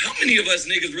honest. How many of us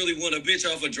niggas really want a bitch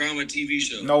off a drama TV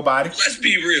show? Nobody. Let's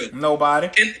be real.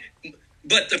 Nobody.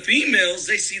 But the females,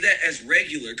 they see that as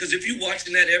regular. Because if you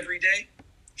watching that every day,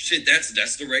 shit,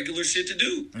 that's the regular shit to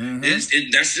do.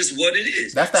 Mm-hmm. That's just what it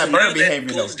is. That's that bird behavior,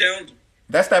 though.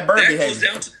 That's that bird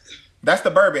behavior. That's the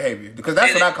bird behavior. Because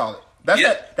that's what I call it. That's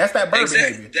that bird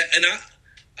behavior. And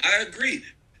I agree.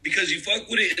 Because you fuck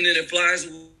with it and then it flies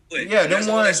away. Yeah, them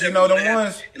ones, you know, them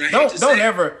ones.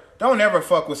 Don't ever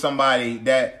fuck with somebody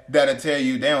that'll tell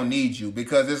you they don't need you,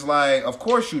 because it's like, of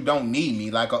course you don't need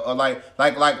me. Like of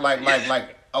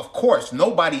course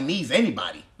nobody needs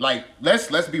anybody. Like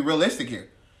let's be realistic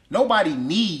here. Nobody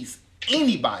needs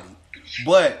anybody.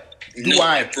 But do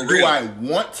I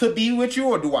want to be with you,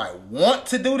 or do I want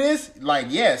to do this? Like,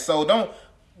 yeah. So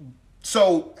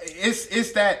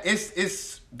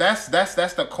that's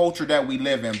the culture that we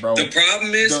live in, bro. The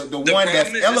problem is the one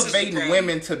that's elevating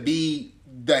women to be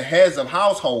the heads of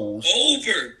households.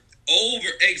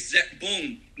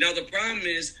 Boom. Now the problem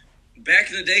is,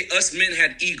 back in the day, us men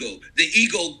had ego. The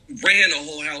ego ran a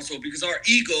whole household because our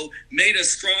ego made us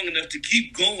strong enough to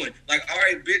keep going. Like, all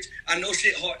right, bitch, I know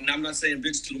shit hard, and I'm not saying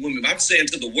bitch to the women, but I'm saying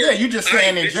to the world. Yeah, you just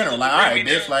saying in general, like, all right,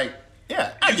 bitch, like,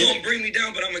 yeah, you're gonna bring me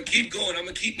down, but I'm gonna keep going. I'm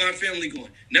gonna keep my family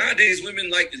going. Nowadays, women,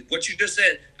 like what you just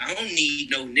said, I don't need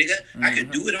no nigga. Mm-hmm. I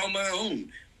can do it on my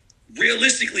own.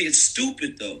 Realistically, it's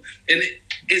stupid though, and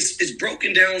it's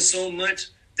broken down so much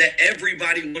that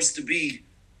everybody wants to be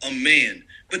a man.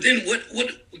 But then what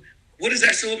does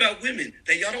that show about women?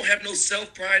 That y'all don't have no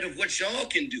self-pride of what y'all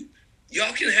can do.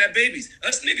 Y'all can have babies.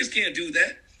 Us niggas can't do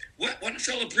that. Why don't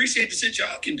y'all appreciate the shit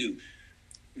y'all can do?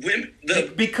 women,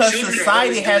 because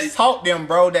society has taught them,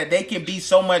 bro, that they can be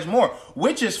so much more,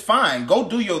 which is fine. Go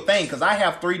do your thing, because I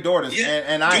have 3 daughters,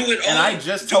 and I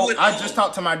just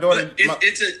talked to my daughter.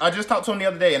 I just talked to him the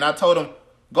other day, and I told him,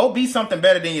 go be something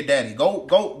better than your daddy.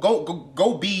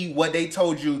 Go be what they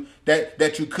told you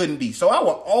that you couldn't be. So I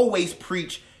will always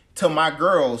preach to my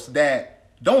girls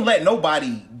that don't let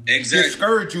nobody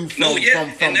discourage you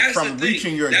from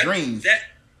reaching your dreams.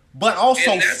 But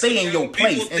also stay in your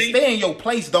place. And stay in your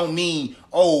place don't mean,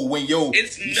 when you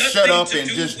shut up and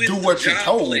just do what you're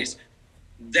told.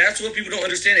 That's what people don't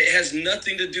understand. It has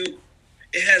nothing to do.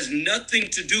 It has nothing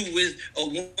to do with a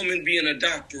woman being a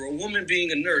doctor, a woman being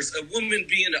a nurse, a woman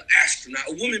being an astronaut,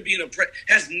 a woman being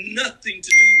has nothing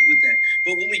to do with that.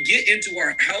 But when we get into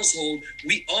our household,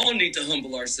 we all need to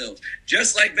humble ourselves.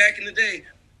 Just like back in the day,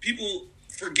 people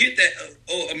forget that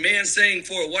a man saying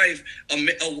for a wife,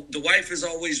 the wife is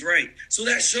always right. So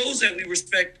that shows that we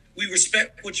respect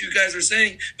what you guys are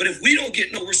saying. But if we don't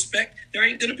get no respect, there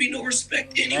ain't gonna be no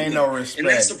respect anyway. Ain't no respect, and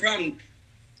that's the problem.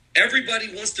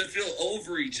 Everybody wants to feel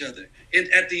over each other, and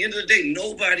at the end of the day,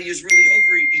 nobody is really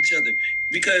over each other,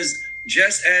 because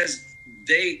just as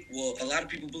a lot of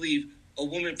people believe a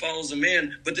woman follows a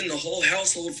man, but then the whole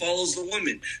household follows the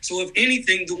woman. So if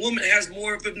anything, the woman has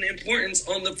more of an importance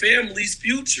on the family's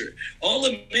future. All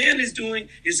a man is doing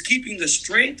is keeping the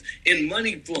strength and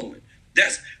money flowing.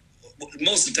 That's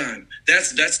most of the time.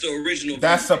 That's the original.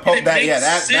 That's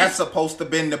supposed to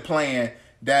been the plan.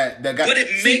 That got. But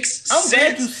it makes sense. I'm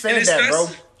glad you said that, bro.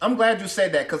 I'm glad you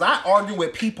said that, because I argue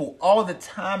with people all the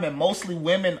time, and mostly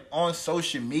women on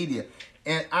social media.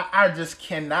 And I just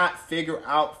cannot figure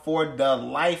out for the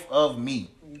life of me.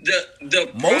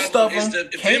 Most of them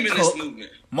can't cook.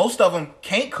 Most of them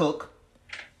can't cook.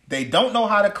 They don't know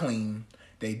how to clean.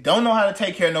 They don't know how to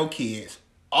take care of no kids.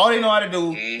 All they know how to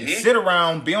do is sit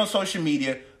around, be on social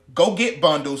media, go get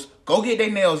bundles, go get their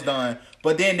nails done.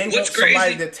 But then they want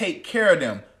somebody to take care of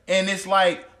them. And it's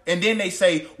like, and then they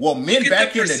say, well, men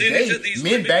back in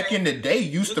the day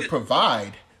used to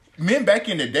provide. Men back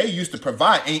in the day used to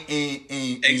provide, exactly.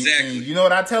 And you know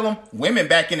what I tell them? Women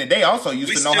back in the day also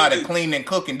used to know how to clean and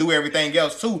cook and do everything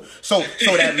else too. So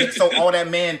all that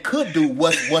man could do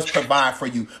was provide for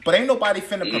you. But ain't nobody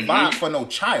finna provide for no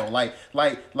child. Like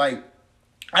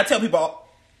I tell people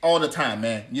all the time,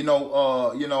 man. You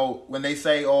know when they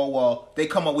say, they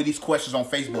come up with these questions on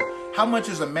Facebook. How much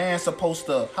is a man supposed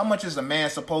to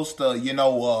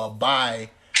buy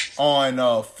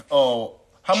on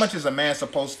how much is a man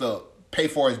supposed to pay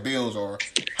for his bills, or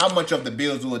how much of the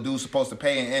bills do a dude supposed to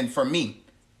pay? And for me,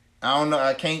 I don't know.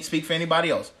 I can't speak for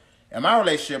anybody else. In my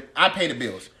relationship, I pay the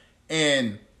bills,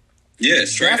 and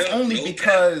that's only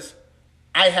because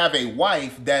I have a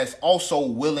wife that's also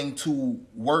willing to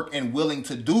work and willing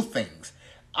to do things.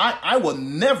 I will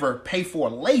never pay for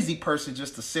a lazy person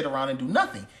just to sit around and do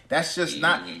nothing. That's just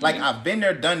not, like, I've been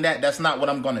there, done that. That's not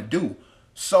what I'm gonna do.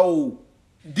 So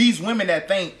these women that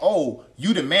think,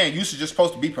 you the man, you should just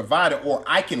supposed to be provided, or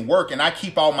I can work and I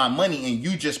keep all my money and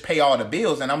you just pay all the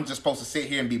bills and I'm just supposed to sit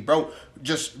here and be broke,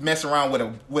 just mess around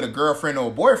with a girlfriend or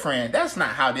a boyfriend. That's not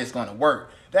how this gonna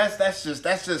work. That's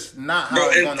just not how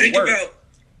it's gonna work.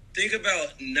 Think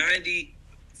about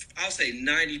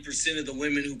 90% of the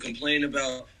women who complain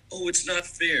about, it's not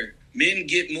fair. Men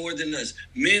get more than us.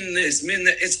 Men this, men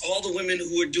that. It's all the women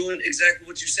who are doing exactly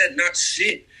what you said, not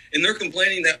shit. And they're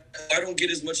complaining that I don't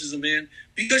get as much as a man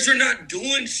because you're not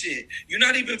doing shit. You're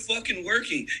not even fucking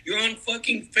working. You're on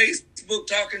fucking Facebook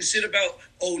talking shit about,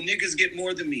 niggas get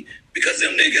more than me. Because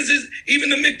them niggas even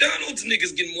the McDonald's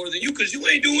niggas get more than you because you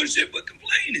ain't doing shit but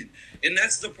complaining. And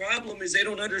that's the problem, is they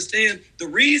don't understand the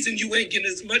reason you ain't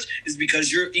getting as much is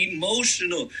because you're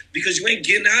emotional, because you ain't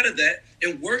getting out of that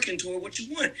and working toward what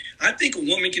you want. I think a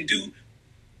woman can do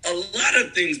a lot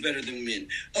of things better than men.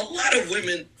 A lot of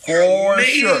women are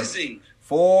amazing.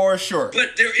 For sure.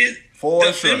 But there is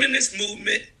feminist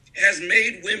movement has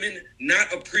made women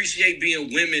not appreciate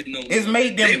being women no more. It's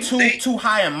made them too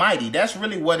high and mighty. That's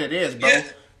really what it is, bro. Yeah.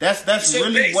 That's so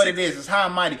really what it is. It's high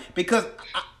and mighty. Because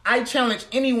I challenge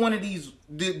any one of these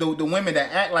the women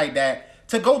that act like that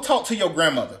to go talk to your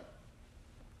grandmother.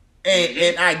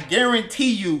 And I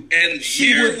guarantee you,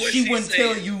 she wouldn't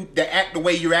tell you to act the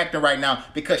way you're acting right now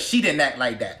because she didn't act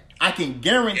like that. I can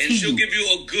guarantee and she'll give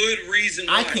you a good reason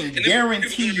why. I can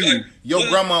guarantee you your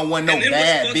grandma wasn't no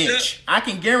bad bitch. I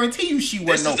can guarantee you she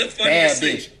wasn't no bad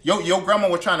bitch. Your grandma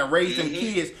was trying to raise them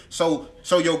kids so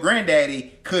your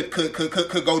granddaddy could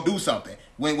go do something.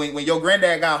 When your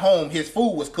granddad got home, his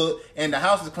food was cooked and the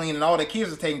house is clean and all the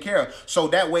kids are taken care of. So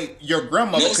that way your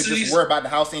grandmother could just worry about the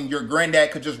house and your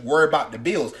granddad could just worry about the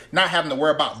bills, not having to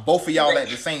worry about both of y'all at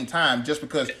the same time just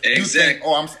because you think,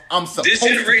 oh, I'm supposed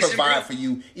to provide for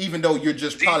you, even though you're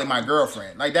just probably my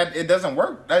girlfriend. Like that, it doesn't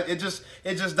work. It just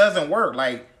doesn't work.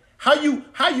 Like how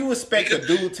you expect a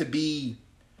dude to be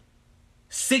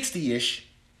 60-ish,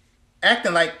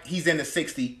 acting like he's in the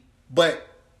 60s, but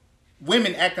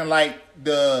women acting like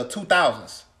the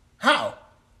 2000s. How?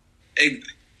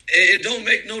 It don't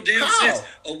make no damn sense.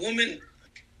 A woman.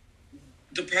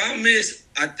 The problem is,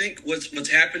 I think what's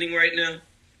happening right now,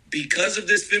 because of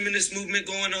this feminist movement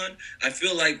going on, I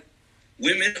feel like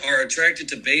women are attracted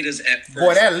to betas at first.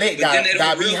 Boy, that lick got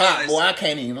me hot. Boy, I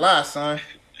can't even lie, son.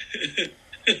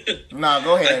 Nah,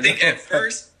 go ahead. I think at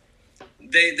first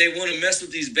they want to mess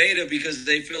with these beta because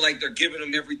they feel like they're giving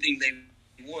them everything they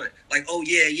want. Like, oh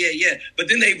yeah. But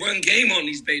then they run game on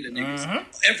these beta niggas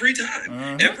every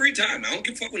time. Every time. I don't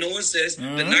give a fuck what no one says.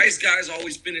 The nice guys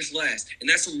always finish last, and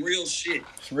that's some real shit.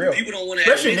 It's real. People don't want to,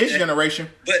 especially in this generation.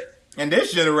 But in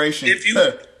this generation, if you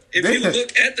look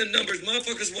at the numbers,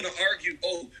 motherfuckers want to argue.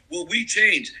 Oh, well, we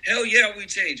changed. Hell yeah, we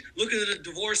changed. Look at the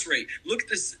divorce rate. Look at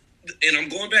this, and I'm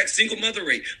going back, single mother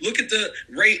rate. Look at the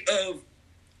rate of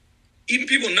even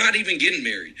people not even getting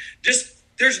married.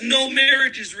 There's no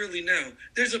marriages really now.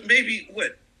 There's maybe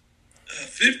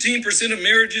 15% of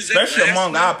marriages, especially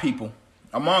among our people.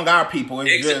 Among our people,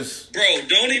 it's just... Bro,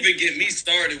 don't even get me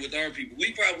started with our people.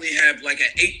 We probably have like an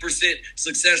 8%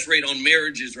 success rate on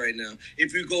marriages right now.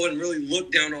 If you go and really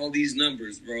look down all these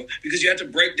numbers, bro. Because you have to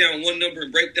break down one number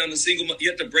and break down the single... You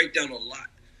have to break down a lot.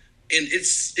 And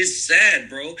it's sad,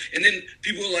 bro. And then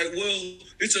people are like, well,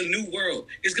 it's a new world.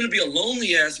 It's going to be a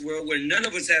lonely-ass world where none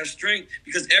of us have strength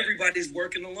because everybody's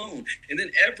working alone. And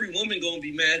then every woman going to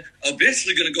be mad,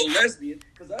 eventually going to go lesbian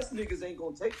because us niggas ain't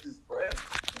going to take this forever.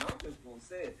 And I'm just going to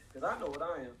say it because I know what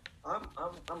I am.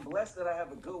 I'm blessed that I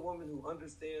have a good woman who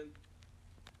understands,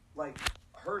 like,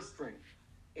 her strength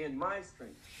and my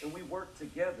strength. And we work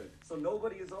together. So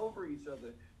nobody is over each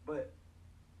other. But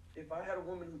if I had a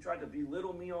woman who tried to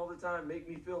belittle me all the time, make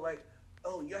me feel like,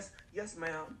 oh, yes,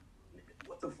 ma'am,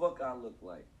 what the fuck I look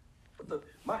like?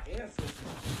 My ancestors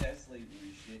did that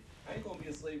slavery shit. I ain't gonna be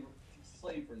a slave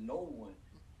for no one.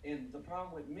 And the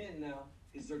problem with men now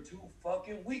is they're too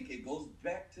fucking weak. It goes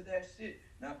back to that shit,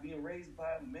 not being raised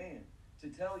by a man. To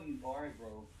tell you, all right,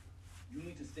 bro, you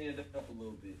need to stand up a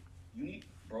little bit.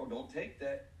 Bro, don't take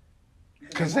that.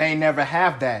 Because they ain't never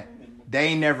have that. They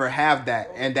ain't never have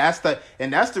that. And that's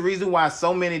the reason why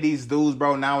so many of these dudes,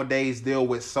 bro, nowadays deal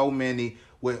with so many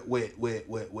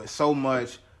with so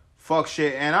much fuck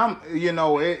shit. And I'm,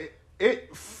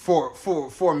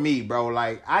 for me, bro,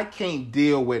 like I can't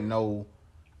deal with no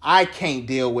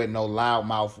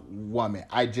loudmouth woman.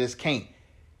 I just can't.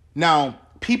 Now,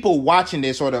 people watching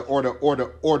this or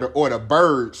the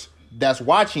birds that's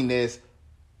watching this,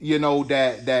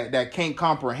 that can't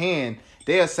comprehend.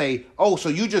 They'll say, oh, so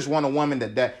you just want a woman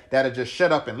that'll just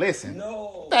shut up and listen.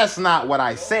 No. That's not what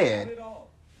I said. Not at all.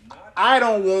 I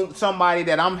don't want somebody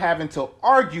that I'm having to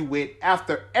argue with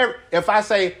after if I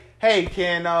say, hey,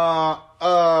 can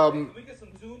we get some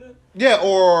tuna? Yeah,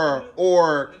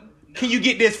 or can you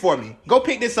get this for me? Go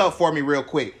pick this up for me real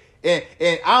quick. And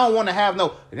I don't want to have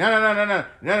no,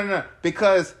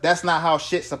 because that's not how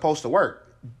shit's supposed to work.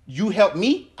 You help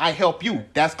me, I help you.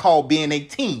 That's called being a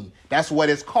team. That's what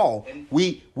it's called. And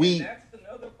we that's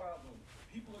another problem.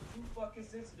 People are too fucking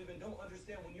sensitive and don't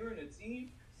understand when you're in a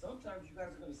team, sometimes you guys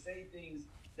are going to say things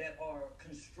that are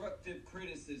constructive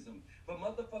criticism. But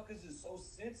motherfuckers is so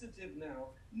sensitive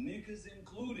now, niggas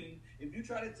including, if you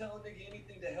try to tell a nigga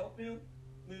anything to help him,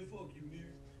 man, fuck you,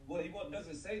 nigga. Well, he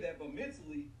doesn't say that, but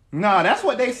mentally... No, that's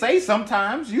what they say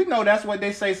sometimes. That's what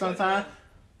they say sometimes.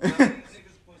 These niggas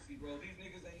pussy, bro. These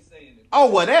niggas ain't saying it. Oh,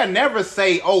 well, they'll never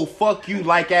say, oh, fuck you,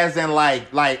 like as in like,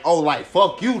 oh, like,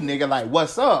 fuck you, nigga, like,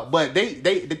 what's up? But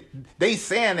they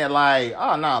saying it like,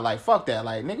 oh, no, like, fuck that.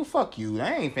 Like, nigga, fuck you.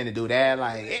 I ain't finna do that.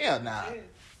 Like, hell nah. And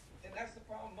that's the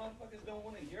problem. Motherfuckers don't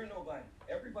want to hear nobody.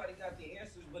 Everybody got the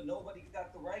answers, but nobody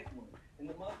got the right one. And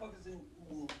the motherfuckers who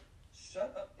will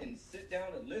shut up and sit down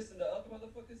and listen to other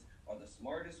motherfuckers are the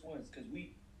smartest ones. Because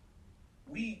we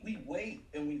wait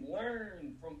and we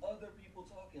learn from other people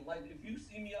talking. Like, if you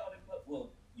see me out in public,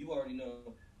 well, you already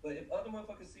know. But if other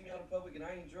motherfuckers see me out in public and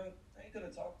I ain't drunk, I ain't gonna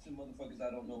talk to motherfuckers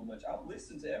I don't know much. I'll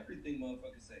listen to everything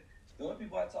motherfuckers say. The only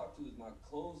people I talk to is my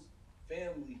close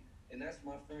family, and that's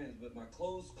my friends, but my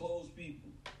close people.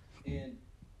 And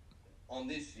on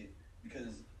this shit,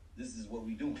 because this is what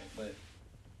we doing. But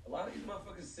a lot of these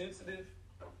motherfuckers sensitive,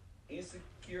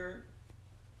 insecure,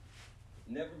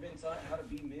 never been taught how to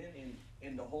be men,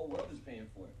 and the whole world is paying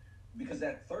for it. Because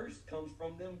that thirst comes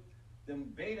from them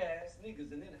beta ass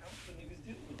niggas, and then alpha niggas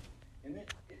do it. And then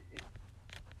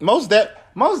most that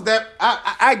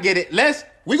I get it.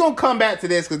 We're gonna come back to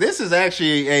this because this is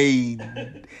actually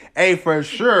a for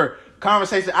sure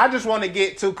conversation. I just want to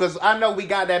get to, because I know we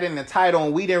got that in the title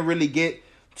and we didn't really get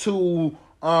to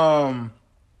a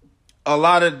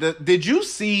lot of the. Did you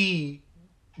see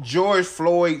George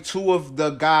Floyd? 2 of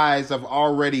the guys have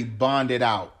already bonded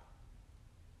out.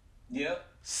 Yep.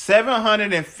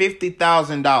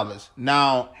 $750,000.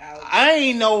 Now I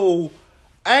ain't know.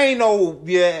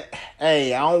 Yeah,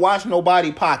 hey, I don't watch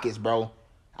nobody pockets, bro.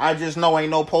 I just know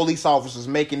ain't no police officers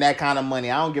making that kind of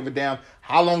money. I don't give a damn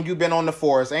how long you been on the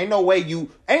force. Ain't no way you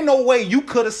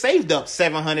could have saved up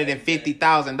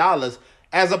 $750,000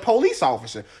 as a police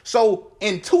officer. So,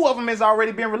 and 2 of them has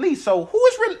already been released. So who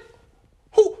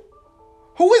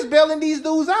is bailing these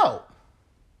dudes out?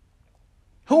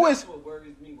 That's what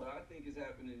worries me. What I think is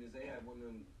happening is they have one of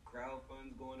them crowd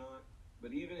funds going on.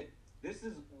 But even this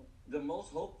is the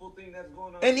most hopeful thing that's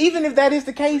going on. And even if that is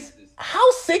the case,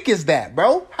 how sick is that,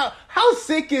 bro? How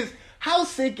sick is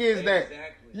that?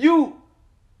 You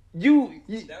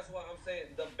That's why I'm saying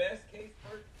the best case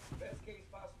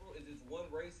possible is it's one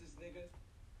racist nigga.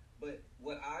 But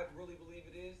what I really believe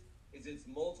it is it's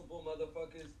multiple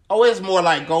motherfuckers. Oh, it's more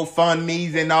like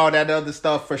GoFundMe's and all that other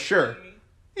stuff for sure.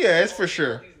 Yeah, it's for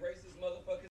sure.